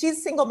 Because she's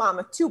a single mom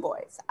of 2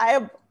 boys. I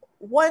have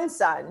 1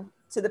 son.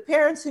 To the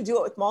parents who do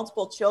it with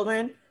multiple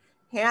children,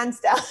 hands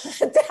down,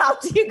 down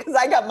to you, because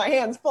I got my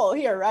hands full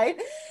here, right?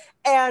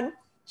 And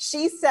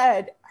she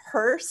said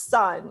her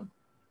son,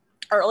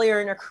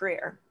 earlier in her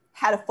career,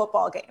 had a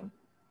football game.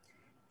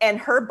 And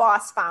her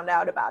boss found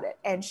out about it.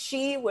 And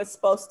she was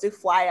supposed to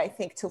fly, I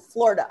think, to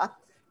Florida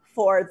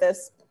for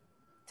this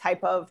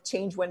type of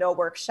change window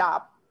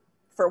workshop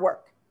for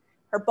work.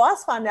 Her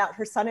boss found out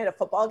her son had a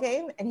football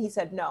game, and he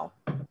said no.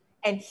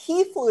 And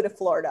he flew to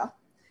Florida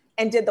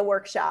and did the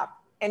workshop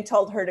and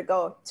told her to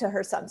go to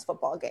her son's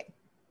football game.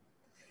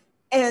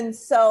 And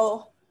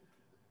so,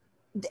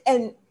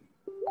 and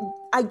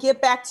I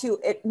get back to,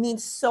 it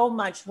means so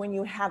much when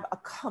you have a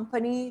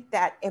company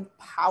that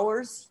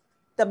empowers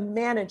the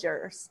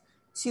managers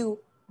to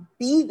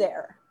be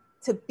there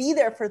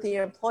for the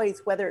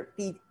employees, whether it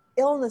be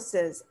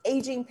illnesses,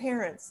 aging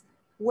parents,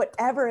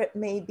 whatever it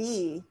may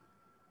be.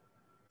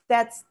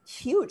 That's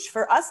huge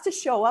for us to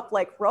show up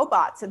like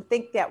robots and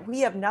think that we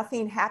have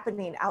nothing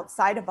happening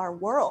outside of our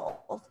world,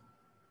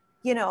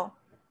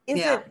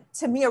 isn't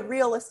to me a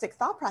realistic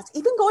thought process.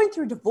 Even going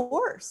through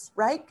divorce,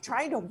 right?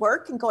 Trying to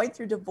work and going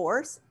through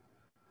divorce.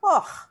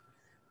 Oh.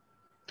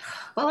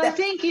 Well, I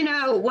think,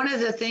 one of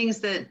the things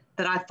that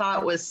I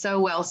thought was so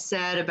well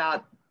said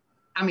about,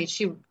 I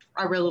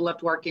really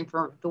loved working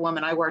for the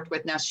woman I worked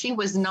with. Now, she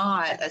was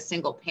not a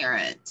single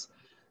parent,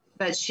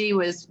 but she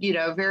was,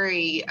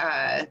 very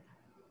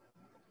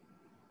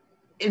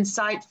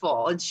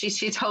insightful. And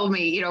she told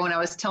me, when I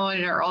was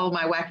telling her all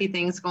my wacky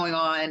things going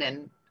on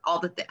and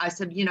all I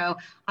said,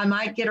 I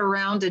might get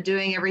around to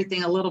doing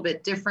everything a little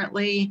bit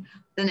differently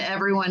than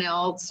everyone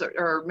else,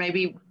 or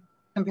maybe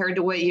compared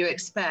to what you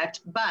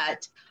expect,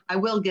 but I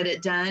will get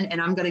it done,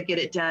 and I'm going to get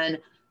it done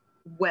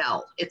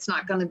well. It's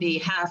not going to be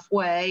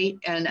halfway.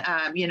 And,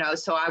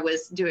 so I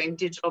was doing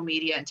digital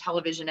media and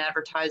television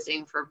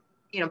advertising for,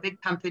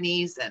 big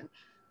companies. And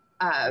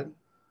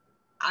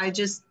I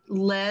just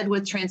led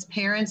with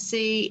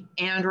transparency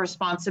and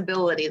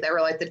responsibility. They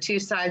were like the 2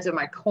 sides of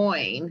my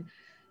coin.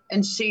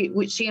 And she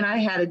and I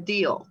had a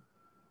deal.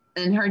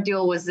 And her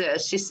deal was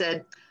this. She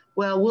said,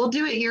 well, we'll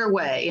do it your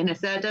way. And if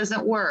that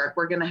doesn't work,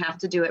 we're going to have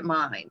to do it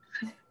mine.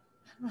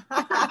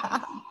 But,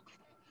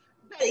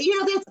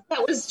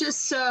 that was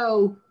just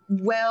so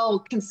well,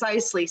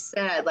 concisely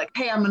said, like,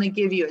 hey, I'm going to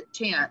give you a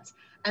chance.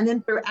 And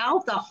then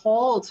throughout the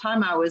whole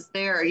time I was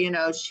there,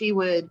 she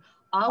would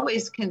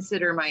always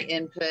consider my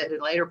input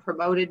and later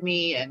promoted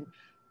me. And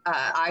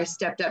I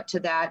stepped up to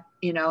that,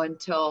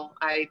 until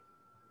I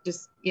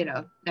just,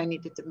 I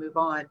needed to move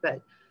on. But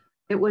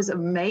it was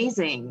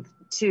amazing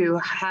to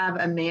have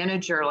a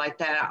manager like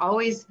that. I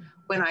always,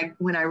 when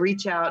I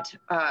reach out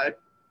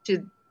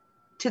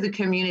to the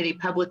community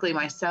publicly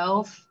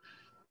myself,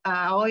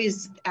 I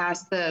always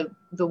ask the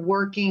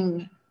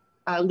working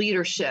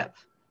leadership,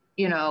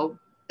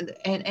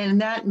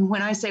 and that,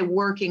 when I say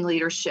working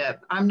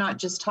leadership, I'm not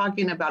just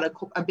talking about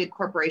a big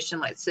corporation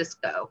like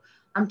Cisco.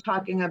 I'm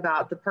talking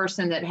about the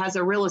person that has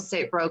a real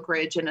estate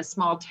brokerage in a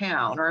small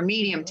town or a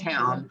medium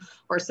town,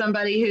 or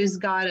somebody who's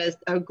got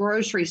a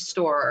grocery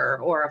store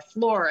or a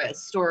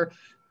florist, or,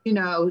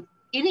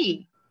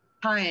 any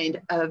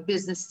kind of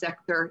business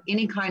sector,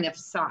 any kind of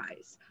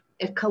size.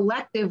 If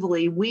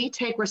collectively we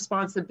take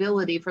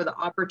responsibility for the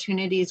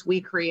opportunities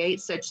we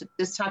create, such that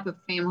this type of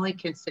family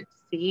can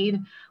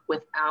succeed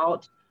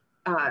without,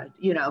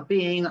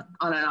 being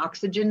on an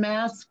oxygen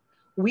mask,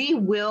 we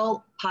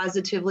will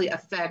positively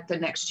affect the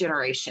next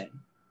generation.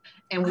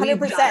 And we've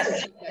got to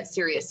take that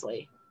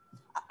seriously.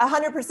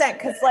 100%.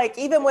 Because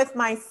even with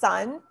my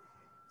son,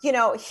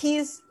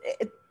 he's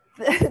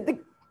the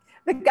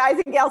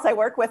guys and gals I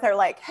work with are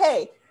like,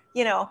 hey,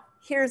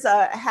 here's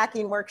a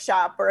hacking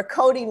workshop or a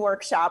coding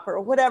workshop or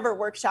whatever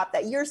workshop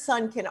that your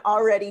son can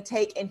already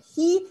take. And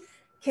he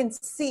can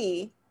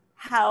see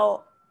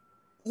how,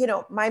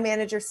 my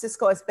manager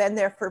Cisco has been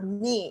there for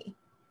me,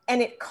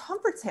 and it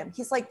comforts him.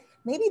 He's like,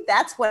 maybe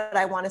that's what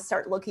I want to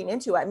start looking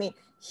into.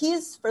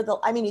 He's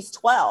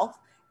 12,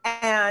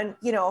 and,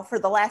 for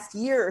the last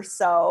year or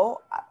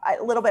so,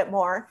 a little bit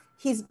more,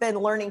 he's been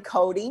learning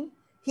coding.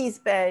 He's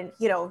been,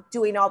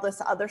 doing all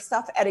this other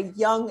stuff at a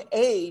young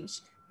age,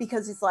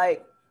 because he's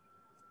like,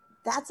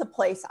 that's a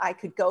place I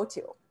could go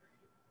to.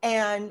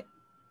 And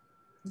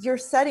you're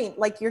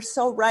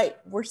so right.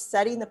 We're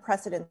setting the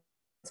precedent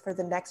for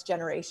the next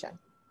generation.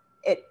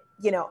 It,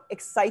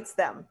 excites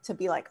them to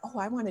be like, oh,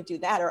 I want to do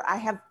that. Or I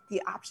have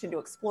the option to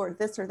explore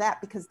this or that,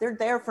 because they're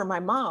there for my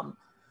mom.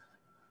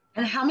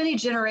 And how many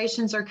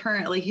generations are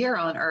currently here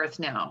on Earth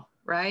now,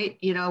 right?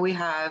 We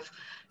have,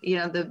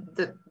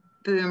 the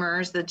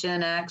boomers, the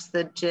Gen X,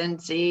 the Gen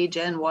Z,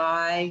 Gen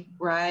Y,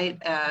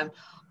 right?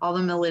 All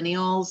the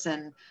millennials.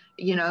 And,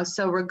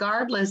 So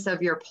regardless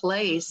of your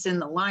place in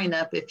the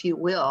lineup, if you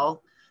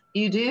will,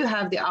 you do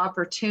have the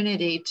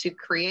opportunity to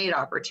create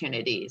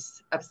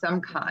opportunities of some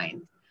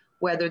kind,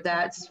 whether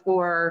that's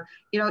for,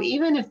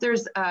 even if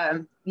there's,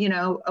 a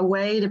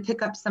way to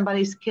pick up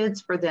somebody's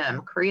kids for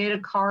them, create a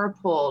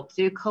carpool,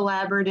 do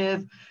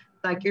collaborative,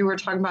 like you were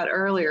talking about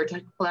earlier,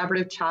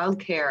 collaborative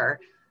childcare.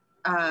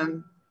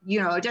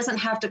 It doesn't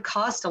have to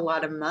cost a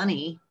lot of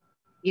money.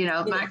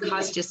 It might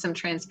cost you some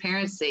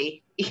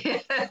transparency.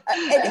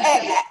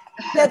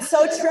 That's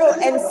so true.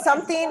 And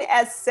something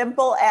as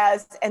simple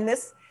as, and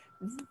this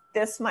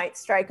might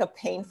strike a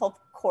painful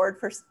chord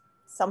for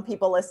some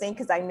people listening,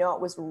 because I know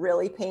it was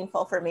really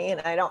painful for me,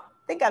 and I don't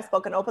think I've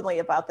spoken openly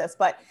about this,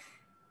 but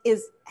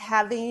is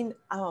having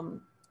an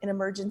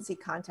emergency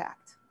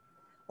contact.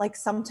 Like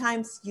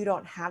sometimes you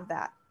don't have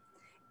that.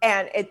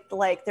 And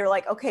they're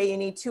like, okay, you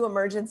need 2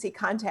 emergency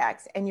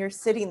contacts, and you're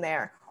sitting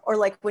there. Or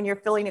like when you're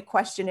filling a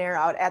questionnaire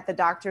out at the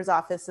doctor's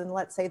office, and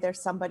let's say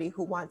there's somebody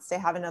who wants to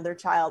have another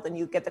child, and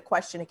you get the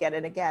question again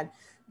and again,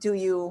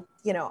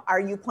 are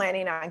you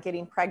planning on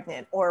getting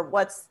pregnant, or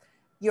what's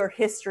your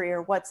history,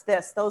 or what's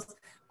this? Those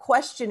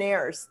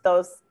questionnaires,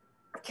 those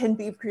can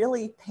be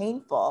really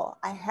painful.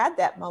 I had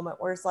that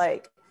moment where it's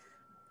like,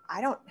 I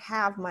don't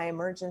have my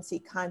emergency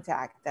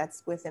contact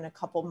that's within a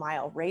couple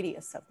mile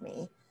radius of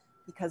me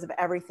because of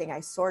everything I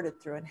sorted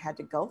through and had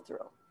to go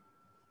through.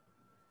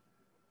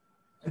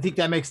 I think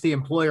that makes the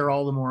employer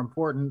all the more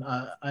important.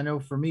 I know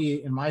for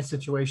me, in my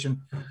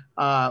situation,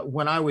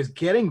 when I was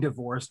getting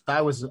divorced,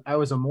 I was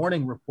a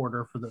morning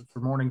reporter for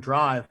Morning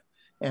Drive,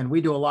 and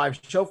we do a live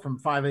show from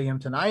 5 a.m.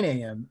 to 9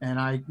 a.m. And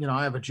I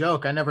have a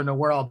joke. I never know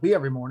where I'll be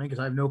every morning because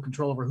I have no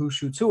control over who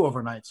shoots who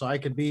overnight. So I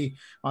could be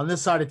on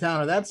this side of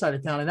town or that side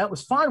of town, and that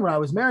was fine when I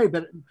was married.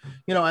 But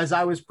as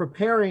I was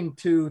preparing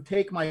to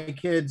take my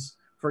kids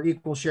for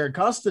equal shared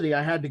custody,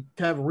 I had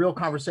to have a real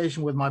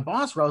conversation with my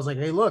boss where I was like,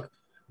 hey, look,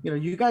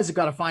 you guys have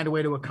got to find a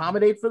way to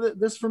accommodate for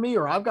this for me,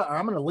 or I'm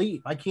going to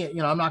leave. I can't,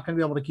 I'm not going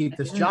to be able to keep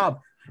this job.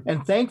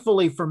 And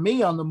thankfully for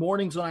me, on the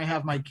mornings when I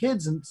have my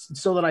kids, and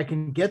so that I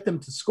can get them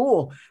to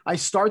school, I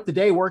start the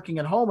day working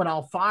at home, and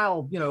I'll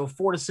file,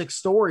 4 to 6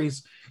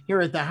 stories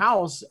here at the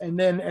house. And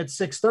then at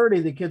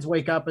 6:30, the kids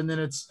wake up, and then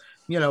it's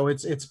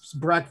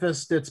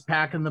breakfast, it's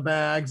packing the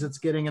bags, it's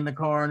getting in the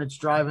car, and it's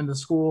driving to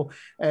school.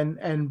 And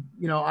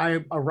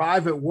I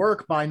arrive at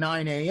work by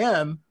 9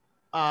 a.m.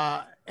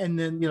 And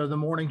then, the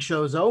morning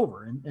show's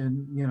over. And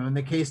in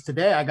the case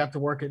today, I got to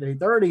work at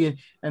 8:30,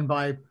 and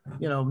by,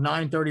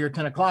 9:30 or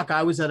 10 o'clock,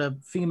 I was at a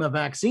FEMA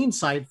vaccine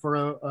site for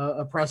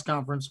a press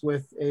conference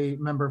with a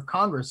member of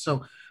Congress.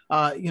 So,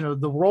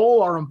 the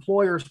role our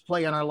employers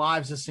play in our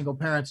lives as single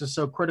parents is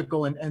so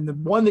critical. And the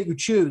one that you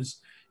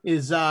choose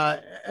is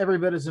every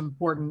bit as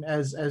important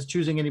as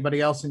choosing anybody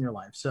else in your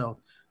life. So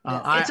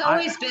it's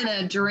always been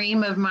a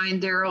dream of mine,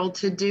 Daryl,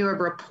 to do a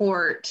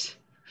report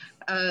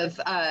of,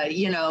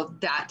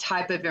 that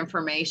type of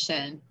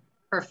information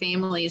for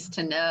families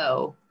to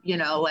know,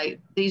 like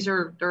these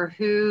are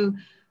who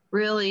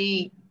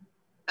really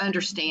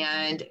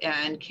understand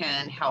and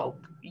can help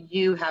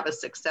you have a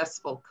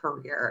successful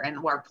career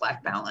and work-life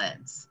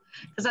balance.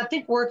 Because I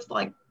think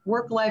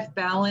work-life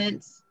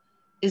balance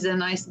is a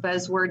nice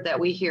buzzword that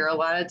we hear a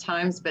lot of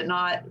times, but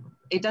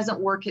it doesn't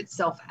work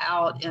itself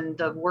out in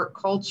the work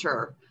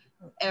culture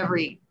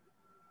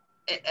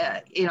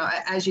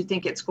as you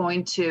think it's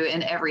going to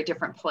in every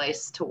different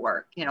place to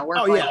work.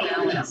 Work-life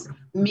balance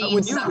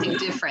means something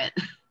different.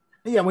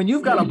 Yeah, when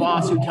you've got a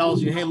boss who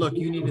tells you, hey, look,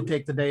 you need to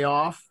take the day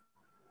off,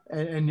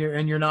 and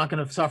you're not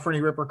going to suffer any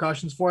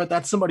repercussions for it,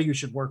 that's somebody you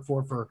should work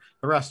for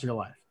the rest of your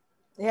life.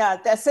 Yeah,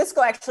 that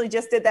Cisco actually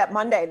just did that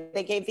Monday.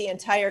 They gave the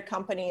entire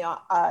company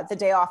the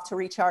day off to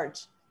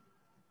recharge.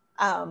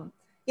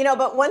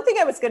 But one thing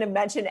I was going to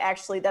mention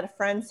actually that a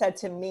friend said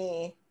to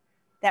me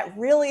that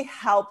really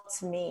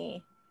helped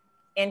me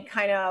in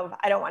kind of,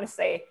 I don't want to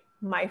say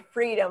my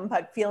freedom,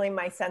 but feeling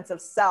my sense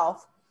of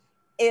self,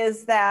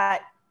 is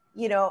that,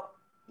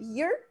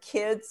 your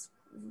kids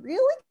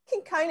really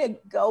can kind of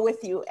go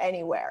with you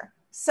anywhere.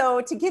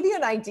 So to give you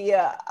an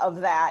idea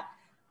of that,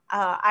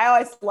 I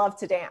always loved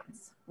to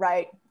dance,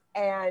 right?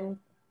 And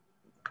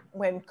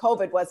when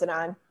COVID wasn't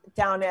on,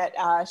 down at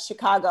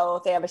Chicago,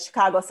 they have a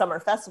Chicago Summer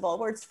Festival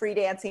where it's free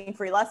dancing,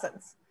 free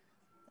lessons.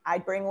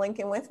 I'd bring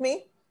Lincoln with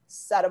me,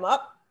 set him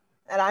up,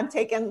 and I'm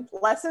taking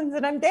lessons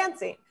and I'm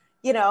dancing,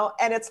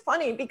 and it's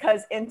funny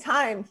because in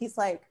time, he's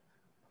like,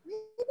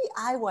 maybe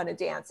I want to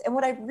dance. And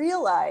what I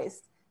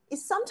realized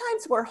is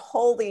sometimes we're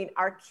holding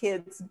our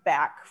kids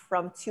back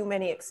from too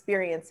many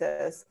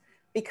experiences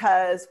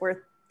because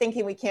we're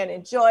thinking we can't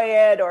enjoy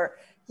it, or,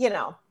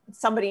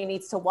 somebody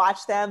needs to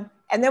watch them,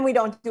 and then we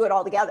don't do it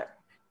all together.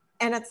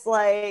 And it's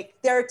like,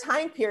 there are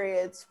time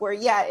periods where,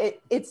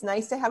 it's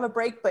nice to have a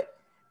break, but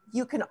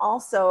you can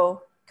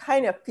also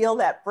kind of feel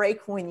that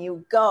break when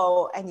you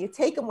go and you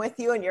take them with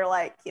you and you're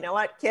like, you know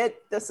what, kid,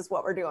 this is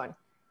what we're doing.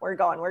 We're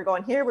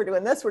going here, we're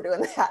doing this, we're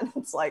doing that. And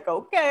it's like,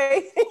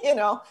 okay,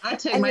 I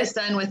took my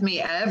son with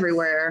me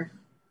everywhere.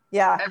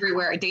 Yeah.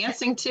 Everywhere.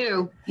 Dancing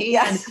too. He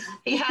had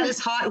his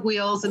Hot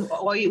Wheels, and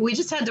we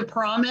just had to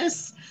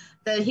promise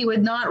that he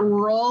would not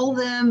roll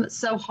them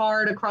so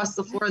hard across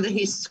the floor that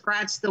he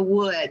scratched the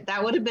wood.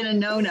 That would have been a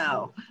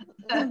no-no.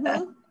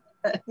 Mm-hmm.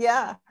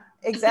 Yeah,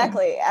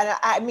 exactly. And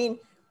I mean,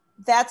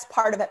 that's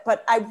part of it.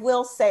 But I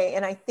will say,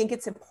 and I think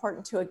it's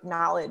important to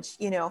acknowledge,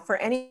 you know, for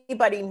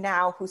anybody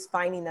now who's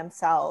finding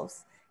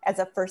themselves as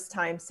a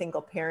first-time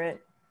single parent,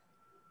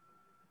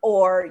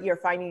 or you're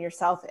finding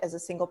yourself as a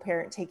single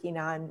parent taking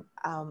on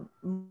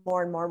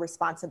more and more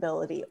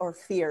responsibility or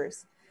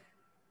fears,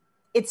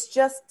 it's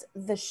just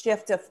the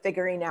shift of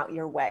figuring out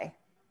your way.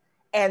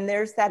 And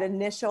there's that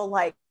initial,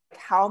 like,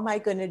 how am I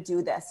going to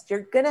do this?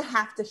 You're going to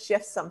have to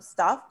shift some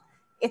stuff.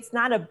 It's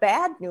not a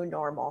bad new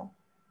normal.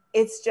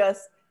 It's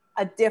just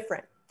a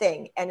different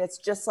thing. And it's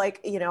just like,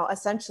 you know,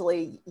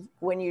 essentially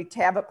when you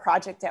have a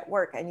project at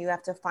work and you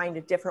have to find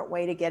a different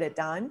way to get it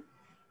done,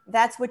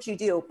 that's what you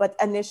do. But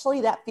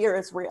initially that fear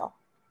is real.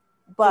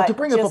 But well, to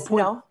bring up a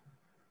point,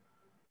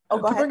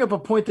 bring up a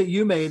point that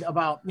you made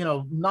about, you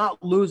know,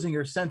 not losing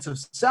your sense of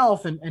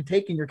self and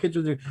taking your kids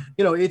with you,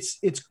 you know,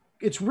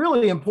 it's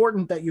really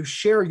important that you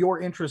share your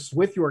interests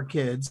with your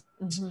kids,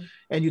 mm-hmm.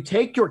 and you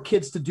take your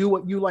kids to do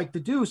what you like to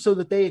do so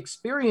that they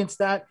experience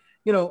that.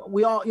 You know,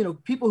 we all, you know,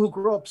 people who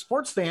grow up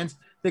sports fans,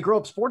 they grow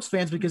up sports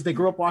fans because they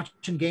grew up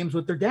watching games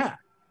with their dad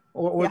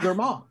or their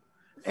mom.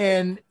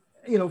 And,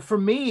 you know, for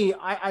me,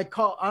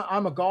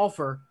 I'm a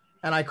golfer,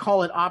 and I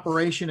call it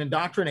Operation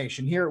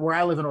Indoctrination. Here where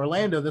I live in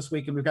Orlando this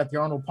weekend, we've got the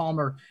Arnold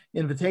Palmer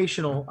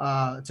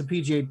Invitational. It's a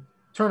PGA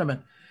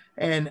tournament.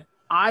 And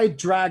I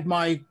dragged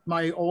my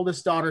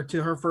oldest daughter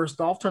to her first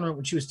golf tournament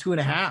when she was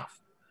 2.5.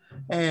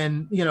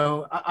 And, you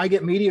know, I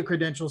get media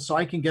credentials so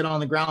I can get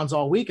on the grounds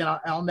all week. And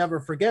I'll never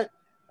forget,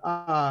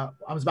 I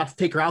was about to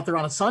take her out there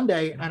on a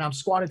Sunday, and I'm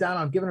squatted down.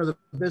 I'm giving her the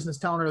business,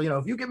 telling her, you know,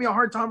 if you give me a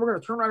hard time, we're going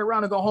to turn right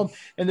around and go home.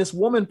 And this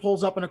woman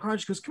pulls up in a car, and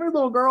she goes, "Come here,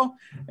 little girl."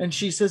 And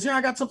she says, "Yeah,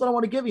 I got something I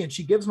want to give you." And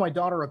she gives my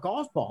daughter a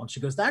golf ball. And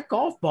she goes, "That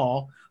golf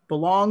ball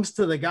belongs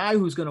to the guy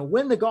who's going to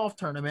win the golf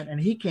tournament.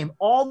 And he came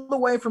all the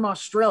way from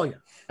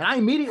Australia." And I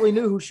immediately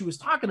knew who she was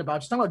talking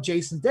about. She's talking about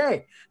Jason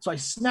Day. So I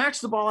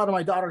snatched the ball out of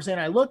my daughter's hand.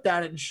 I looked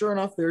at it, and sure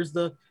enough, there's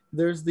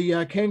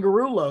the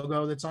kangaroo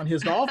logo that's on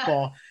his golf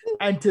ball.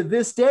 And to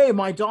this day,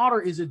 my daughter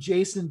is a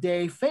Jason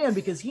Day fan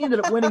because he ended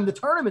up winning the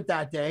tournament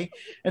that day.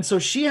 And so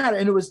she had,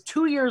 and it was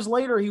 2 years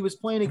later, he was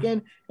playing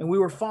again, and we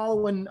were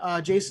following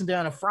Jason Day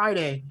on a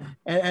Friday.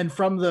 And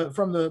from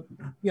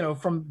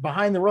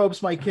behind the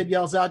ropes, my kid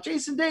yells out,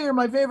 "Jason Day, you're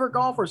my favorite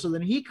golfer." So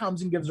then he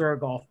comes and gives her a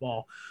golf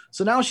ball.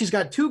 So now she's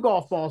got 2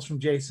 golf balls from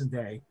Jason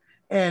Day.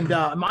 And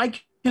my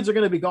kids are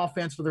going to be golf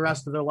fans for the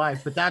rest of their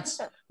life. But that's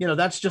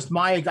just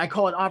I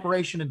call it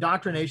Operation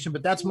Indoctrination,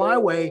 but that's my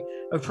way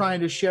of trying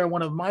to share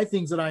one of my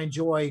things that I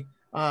enjoy,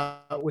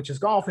 which is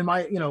golf. And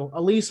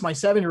Elise, my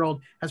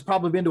 7-year-old, has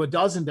probably been to a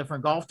dozen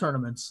different golf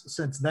tournaments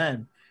since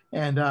then.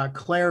 And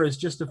Claire is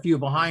just a few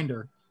behind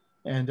her.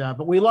 And,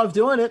 but we love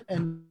doing it.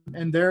 And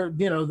they're,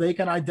 they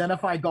can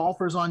identify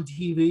golfers on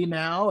TV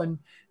now, and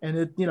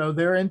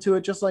they're into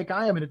it just like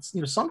I am. And it's,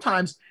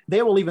 sometimes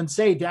they will even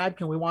say, "Dad,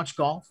 can we watch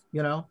golf?"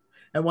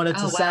 And when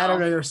it's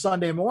Saturday or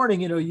Sunday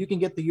morning, you can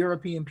get the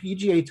European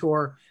PGA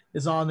Tour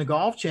is on the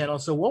Golf Channel.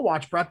 So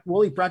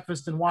we'll eat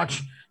breakfast and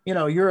watch,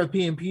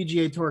 European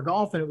PGA Tour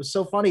golf. And it was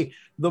so funny.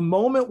 The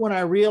moment when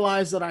I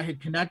realized that I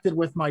had connected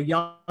with my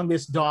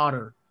youngest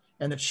daughter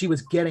and that she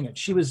was getting it,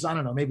 she was, I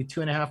don't know, maybe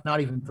 2.5, not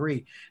even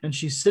 3. And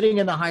she's sitting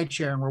in the high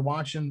chair, and we're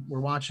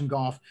watching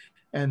golf.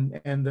 And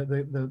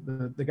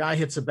the guy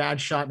hits a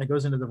bad shot, and it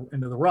goes into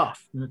the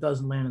rough, and it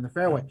doesn't land in the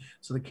fairway.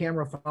 So the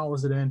camera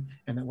follows it in,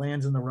 and it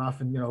lands in the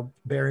rough, and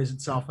buries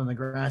itself in the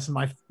grass. And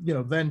my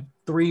then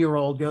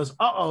 3-year-old goes,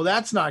 "Uh-oh,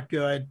 that's not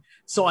good."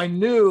 So I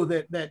knew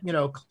that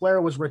Claire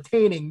was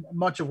retaining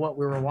much of what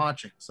we were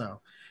watching.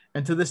 So,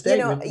 and to this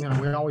day,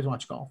 we always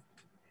watch golf.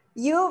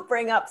 You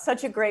bring up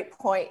such a great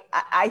point.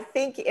 I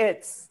think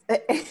it's,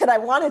 and I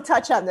want to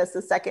touch on this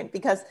a second,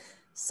 because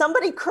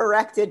somebody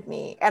corrected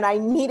me, and I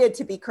needed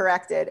to be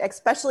corrected,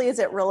 especially as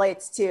it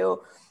relates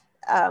to,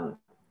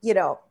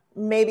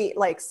 maybe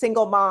like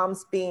single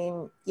moms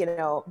being,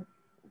 the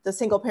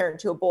single parent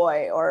to a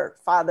boy, or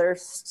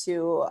fathers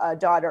to a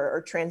daughter,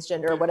 or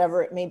transgender, or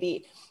whatever it may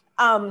be.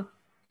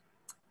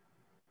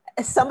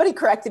 Somebody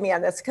corrected me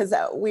on this because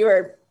we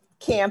were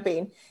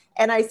camping,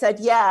 and I said,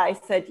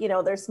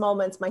 there's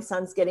moments my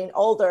son's getting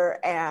older,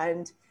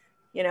 and,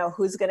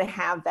 who's going to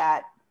have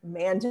that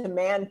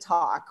man-to-man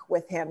talk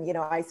with him.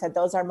 I said,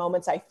 those are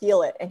moments I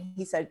feel it. And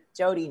he said,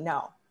 "Jodi,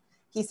 no."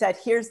 He said,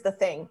 "Here's the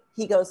thing."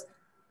 He goes,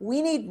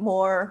 "We need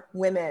more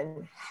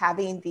women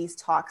having these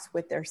talks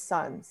with their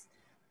sons,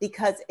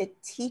 because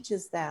it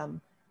teaches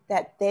them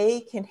that they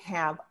can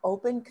have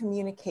open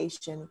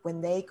communication when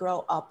they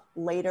grow up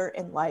later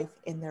in life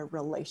in their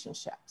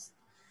relationships."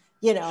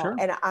 Sure.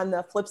 And on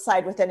the flip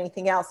side with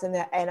anything else. And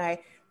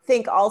I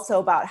think also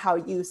about how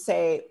you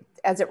say,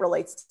 as it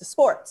relates to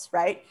sports,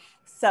 right?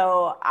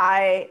 So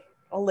I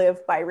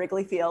live by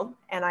Wrigley Field,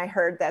 and I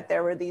heard that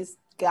there were these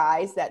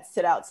guys that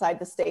sit outside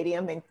the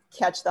stadium and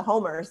catch the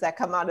homers that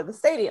come out of the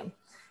stadium.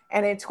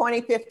 And in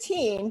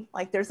 2015,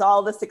 there's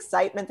all this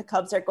excitement. The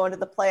Cubs are going to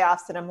the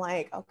playoffs. And I'm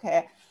like,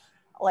 okay,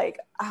 like,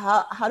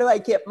 how do I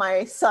get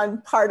my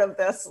son part of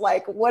this?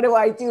 Like, what do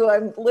I do?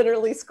 I'm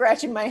literally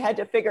scratching my head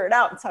to figure it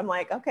out. And so I'm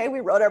like, okay, we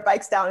rode our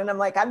bikes down, and I'm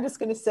like, I'm just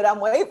going to sit on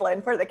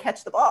Waveland for the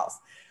catch the balls.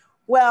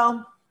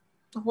 Well,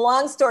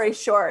 long story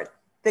short,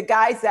 the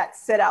guys that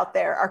sit out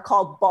there are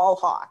called ball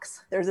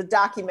hawks. There's a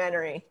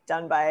documentary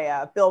done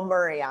by Bill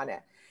Murray on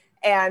it.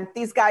 And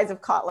these guys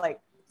have caught like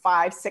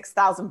 5,000,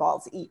 6,000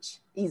 balls each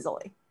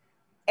easily.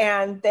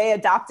 And they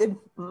adopted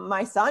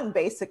my son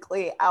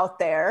basically out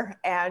there.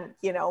 And,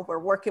 you know, we're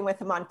working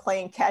with him on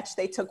playing catch.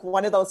 They took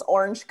one of those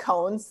orange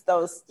cones,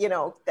 those, you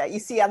know, that you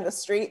see on the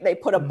street. They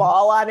put a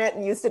ball on it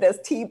and used it as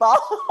T-ball.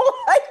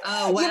 Like,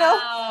 oh, wow. You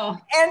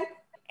know,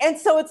 and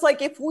so it's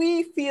like, if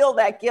we feel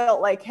that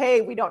guilt, like,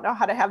 hey, we don't know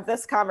how to have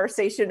this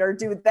conversation or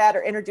do that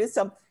or introduce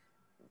them,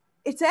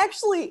 it's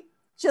actually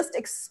just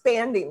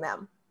expanding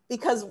them,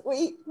 because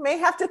we may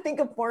have to think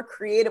of more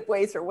creative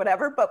ways or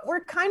whatever, but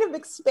we're kind of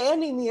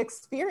expanding the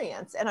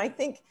experience. And I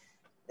think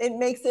it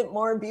makes it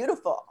more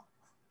beautiful.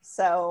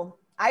 So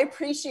I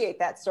appreciate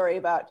that story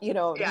about, you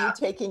know, you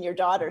taking your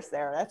daughters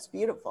there. That's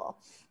beautiful.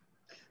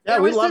 Yeah,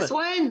 there we was love this it.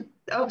 one.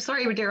 Oh,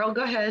 sorry, Daryl,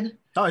 go ahead.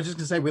 Oh, I was just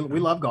gonna say we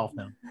love golf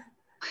now.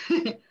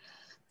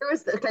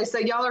 Okay, so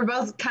y'all are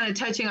both kind of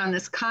touching on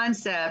this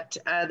concept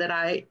that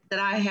I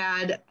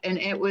had, and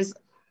it was,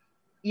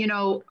 you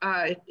know,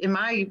 in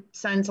my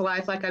son's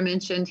life, like I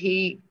mentioned,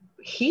 he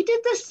did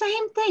the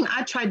same thing.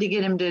 I tried to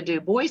get him to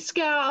do Boy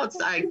Scouts.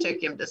 I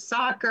took him to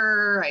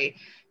soccer.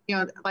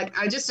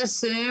 I just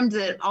assumed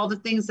that all the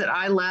things that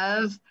I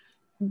love,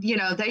 you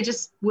know, they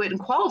just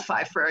wouldn't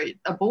qualify for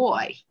a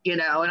boy, you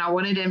know, and I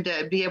wanted him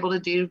to be able to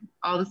do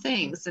all the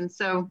things. And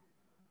so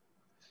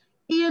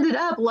he ended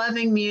up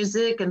loving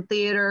music and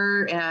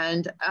theater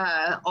and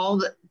all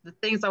the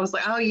things. I was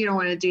like, oh, you don't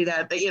want to do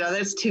that. But, you know,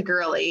 that's too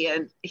girly.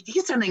 And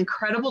he's an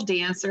incredible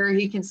dancer.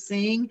 He can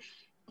sing,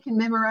 he can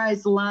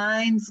memorize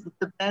lines with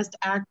the best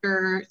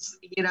actors.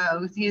 You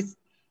know,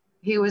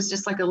 he was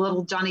just like a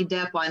little Johnny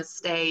Depp on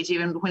stage,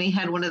 even when he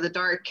had one of the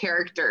dark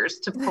characters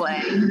to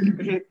play,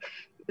 you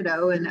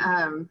know.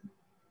 And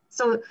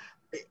so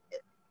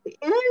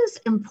it is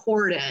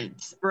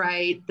important,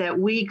 right, that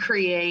we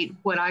create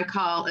what I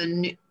call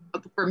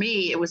for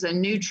me, it was a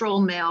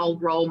neutral male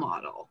role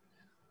model.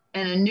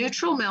 And a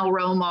neutral male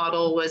role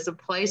model was a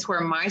place where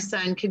my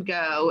son could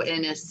go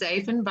in a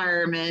safe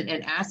environment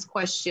and ask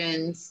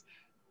questions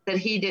that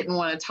he didn't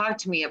want to talk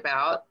to me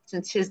about,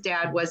 since his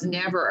dad was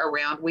never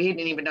around. We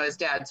didn't even know his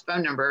dad's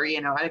phone number.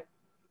 That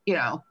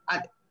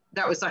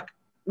was like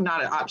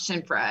not an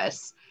option for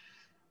us.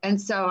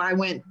 And so I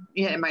went,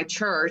 in my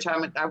church, I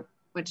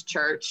went to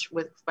church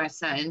with my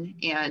son,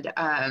 and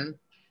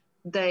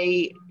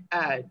they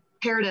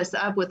paired us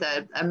up with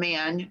a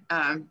man.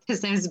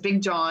 His name is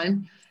Big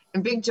John.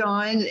 And Big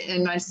John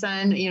and my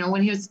son, you know,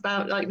 when he was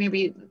about like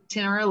maybe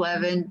 10 or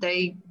 11,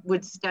 they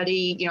would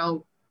study, you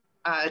know,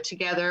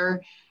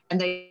 together, and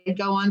they'd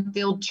go on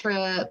field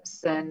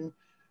trips, and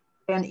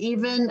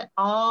even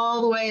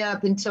all the way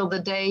up until the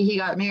day he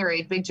got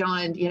married. Big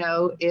John, you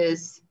know,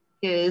 is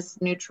his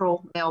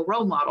neutral male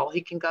role model.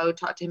 He can go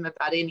talk to him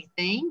about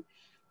anything.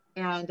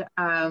 And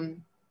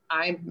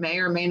I may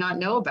or may not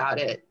know about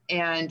it.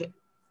 And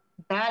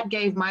that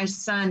gave my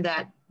son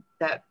that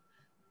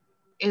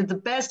is the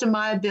best of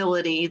my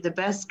ability, the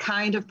best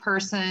kind of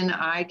person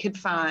I could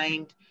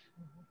find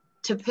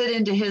to put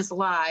into his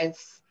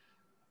life,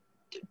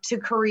 to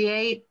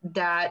create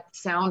that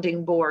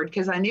sounding board,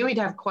 because I knew he'd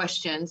have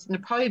questions, and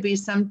there'd probably be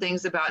some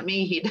things about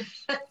me he'd,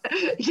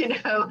 you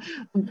know,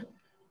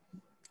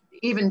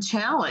 even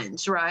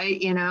challenge,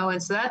 right? You know,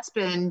 and so that's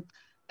been,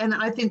 and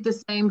I think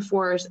the same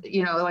for,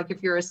 you know, like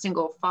if you're a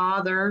single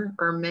father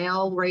or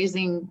male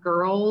raising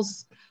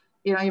girls,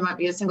 you know, you might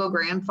be a single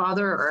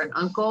grandfather or an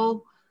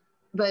uncle,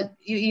 but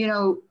you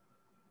know,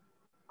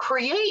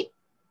 create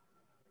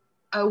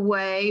a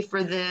way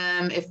for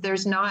them, if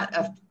there's not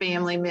a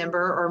family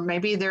member, or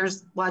maybe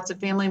there's lots of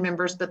family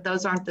members, but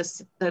those aren't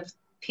the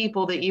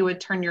people that you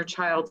would turn your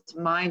child's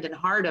mind and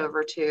heart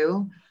over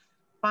to,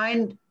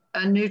 find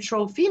a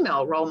neutral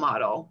female role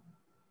model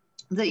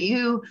that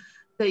you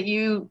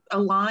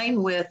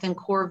align with in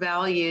core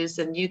values,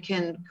 and you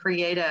can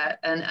create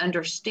an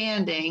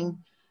understanding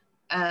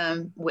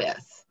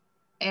with,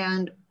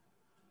 and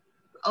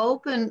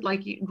open,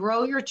 like, you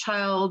grow your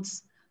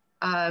child's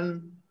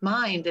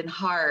mind and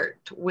heart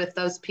with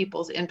those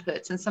people's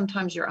inputs, and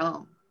sometimes your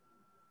own,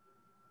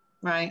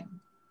 right?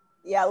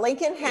 Yeah,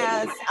 Lincoln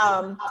has,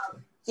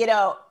 you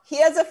know,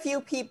 he has a few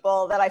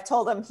people that I've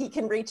told him he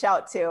can reach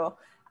out to,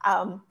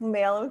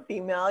 male and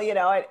female, you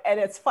know, and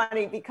it's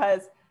funny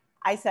because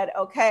I said,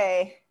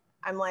 okay,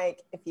 I'm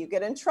like, if you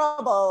get in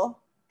trouble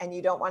and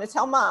you don't want to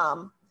tell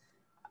mom,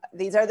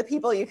 these are the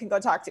people you can go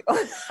talk to.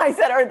 I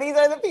said, or these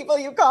are the people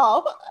you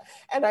call.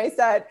 And I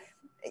said,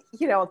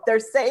 you know, they're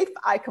safe.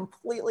 I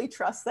completely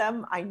trust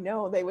them. I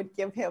know they would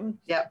give him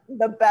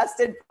the best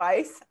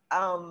advice.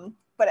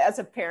 But as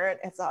a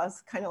parent, it's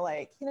always kind of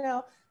like, you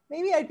know,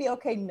 maybe I'd be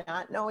okay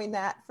not knowing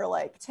that for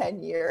like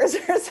 10 years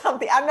or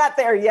something. I'm not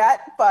there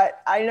yet,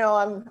 but I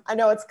know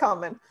it's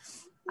coming.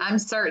 I'm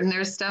certain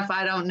there's stuff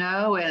I don't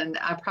know, and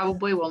I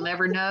probably will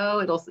never know.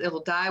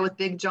 It'll die with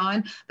Big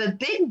John. But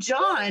Big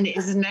John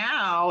is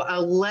now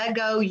a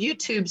Lego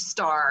YouTube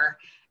star,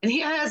 and he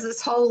has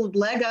this whole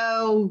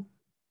Lego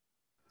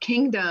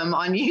kingdom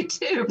on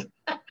YouTube.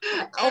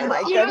 Oh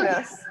my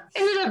goodness.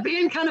 Ended up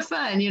being kind of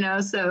fun,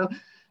 So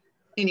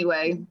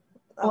anyway,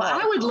 well,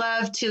 I would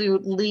love to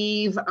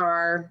leave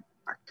our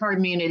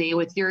community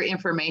with your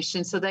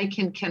information so they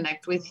can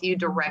connect with you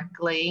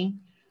directly.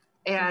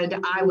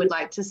 And I would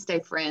like to stay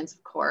friends,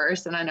 of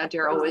course, and I know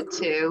Daryl would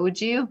too. Would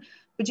you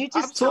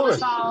just tell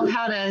us all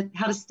how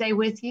to stay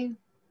with you?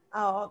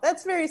 Oh,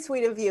 that's very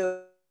sweet of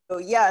you.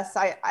 Yes,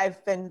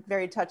 I've been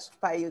very touched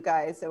by you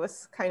guys. It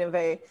was kind of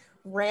a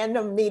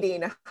random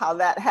meeting how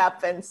that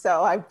happened,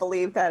 so I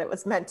believe that it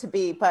was meant to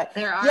be. But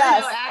there are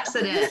no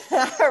accidents.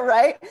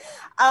 Right.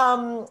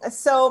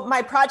 So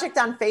my project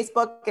on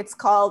Facebook, it's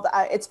called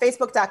it's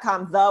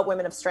facebook.com the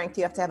Women of Strength.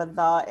 You have to have a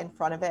the in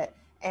front of it,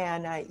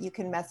 and you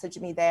can message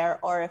me there,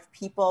 or if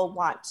people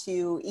want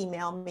to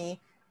email me,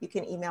 you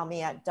can email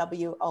me at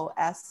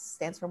WOS,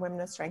 stands for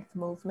Women of Strength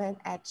Movement,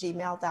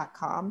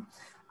 @gmail.com.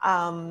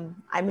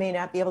 I may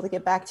not be able to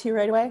get back to you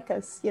right away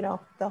because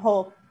the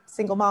whole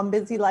single mom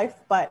busy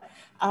life, but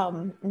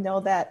know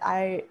that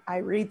I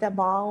read them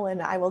all,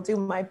 and I will do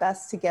my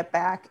best to get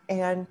back.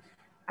 And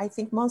I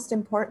think most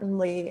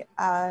importantly,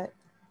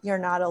 you're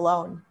not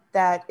alone.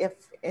 That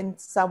if in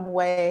some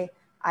way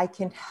I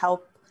can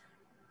help,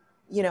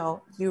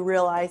 you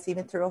realize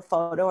even through a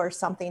photo or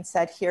something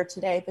said here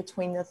today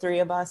between the three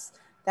of us,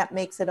 that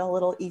makes it a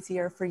little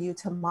easier for you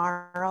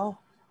tomorrow.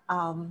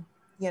 I'm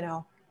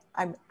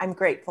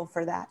grateful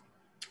for that.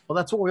 Well,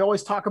 that's what we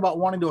always talk about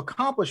wanting to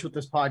accomplish with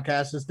this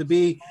podcast, is to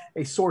be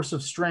a source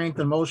of strength,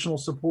 emotional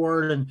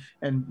support,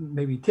 and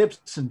maybe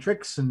tips and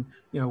tricks. And,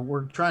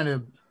 we're trying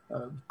to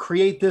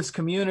create this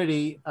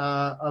community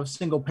of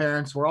single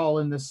parents. We're all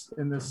in this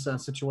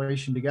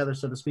situation together,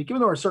 so to speak,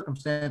 even though our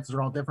circumstances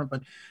are all different,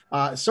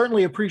 but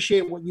certainly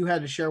appreciate what you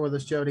had to share with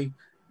us, Jodi.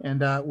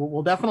 And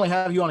we'll definitely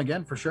have you on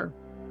again for sure.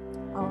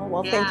 Oh,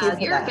 well, thank you for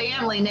you're that.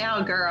 Family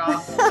now,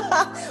 girl.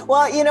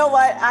 Well, you know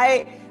what?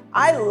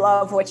 I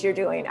love what you're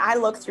doing. I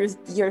look through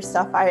your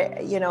stuff.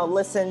 I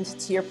listened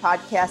to your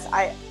podcast.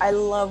 I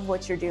love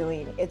what you're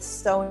doing. It's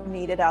so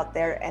needed out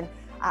there. And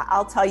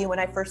I'll tell you, when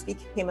I first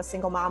became a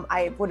single mom,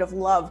 I would have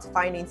loved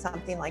finding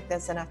something like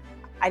this. And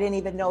I didn't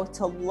even know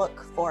to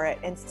look for it.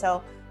 And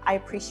so I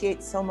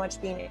appreciate so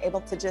much being able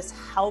to just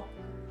help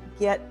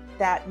get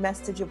that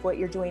message of what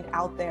you're doing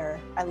out there.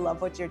 I love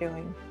what you're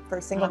doing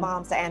for single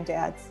moms and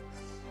dads.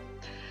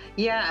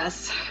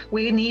 Yes,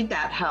 we need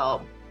that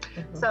help.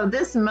 Mm-hmm. So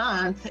this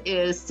month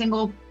is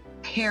Single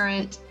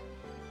Parent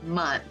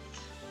Month.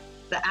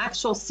 The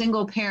actual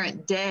Single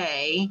Parent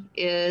Day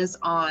is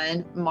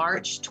on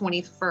March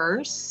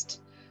 21st.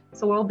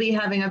 So we'll be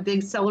having a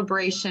big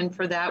celebration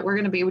for that. We're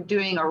going to be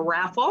doing a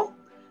raffle.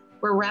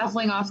 We're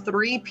raffling off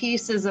 3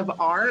 pieces of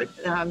art.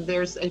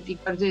 If you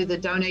go to the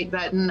donate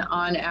button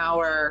on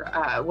our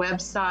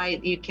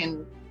website, you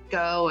can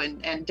go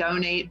and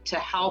donate to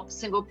help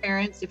single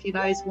parents if you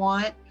guys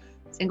want.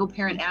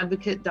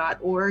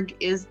 singleparentadvocate.org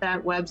is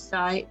that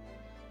website.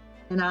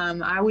 And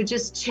I would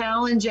just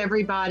challenge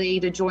everybody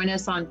to join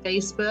us on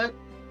Facebook.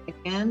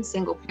 Again,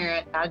 Single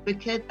Parent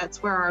Advocate.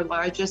 That's where our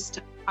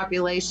largest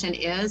population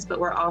is, but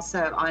we're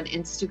also on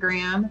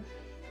Instagram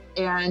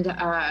and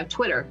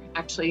Twitter.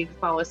 Actually,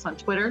 follow us on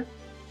Twitter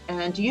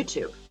and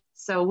YouTube.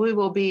 So we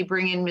will be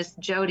bringing Miss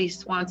Jodi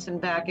Swanson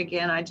back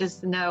again. I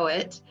just know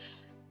it.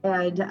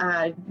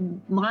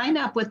 And line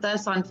up with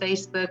us on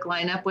Facebook,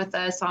 line up with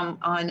us on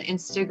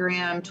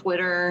Instagram,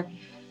 Twitter.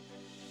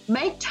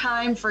 Make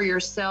time for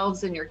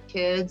yourselves and your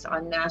kids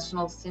on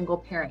National Single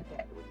Parent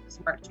Day, which is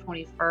March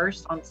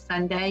 21st on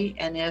Sunday.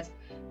 And if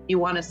you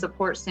want to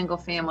support single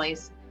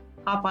families,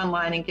 hop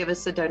online and give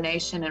us a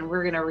donation, and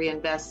we're going to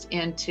reinvest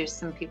into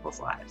some people's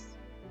lives.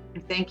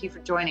 And thank you for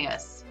joining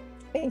us.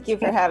 Thank you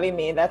for having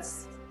me.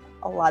 That's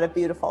a lot of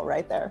beautiful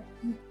right there.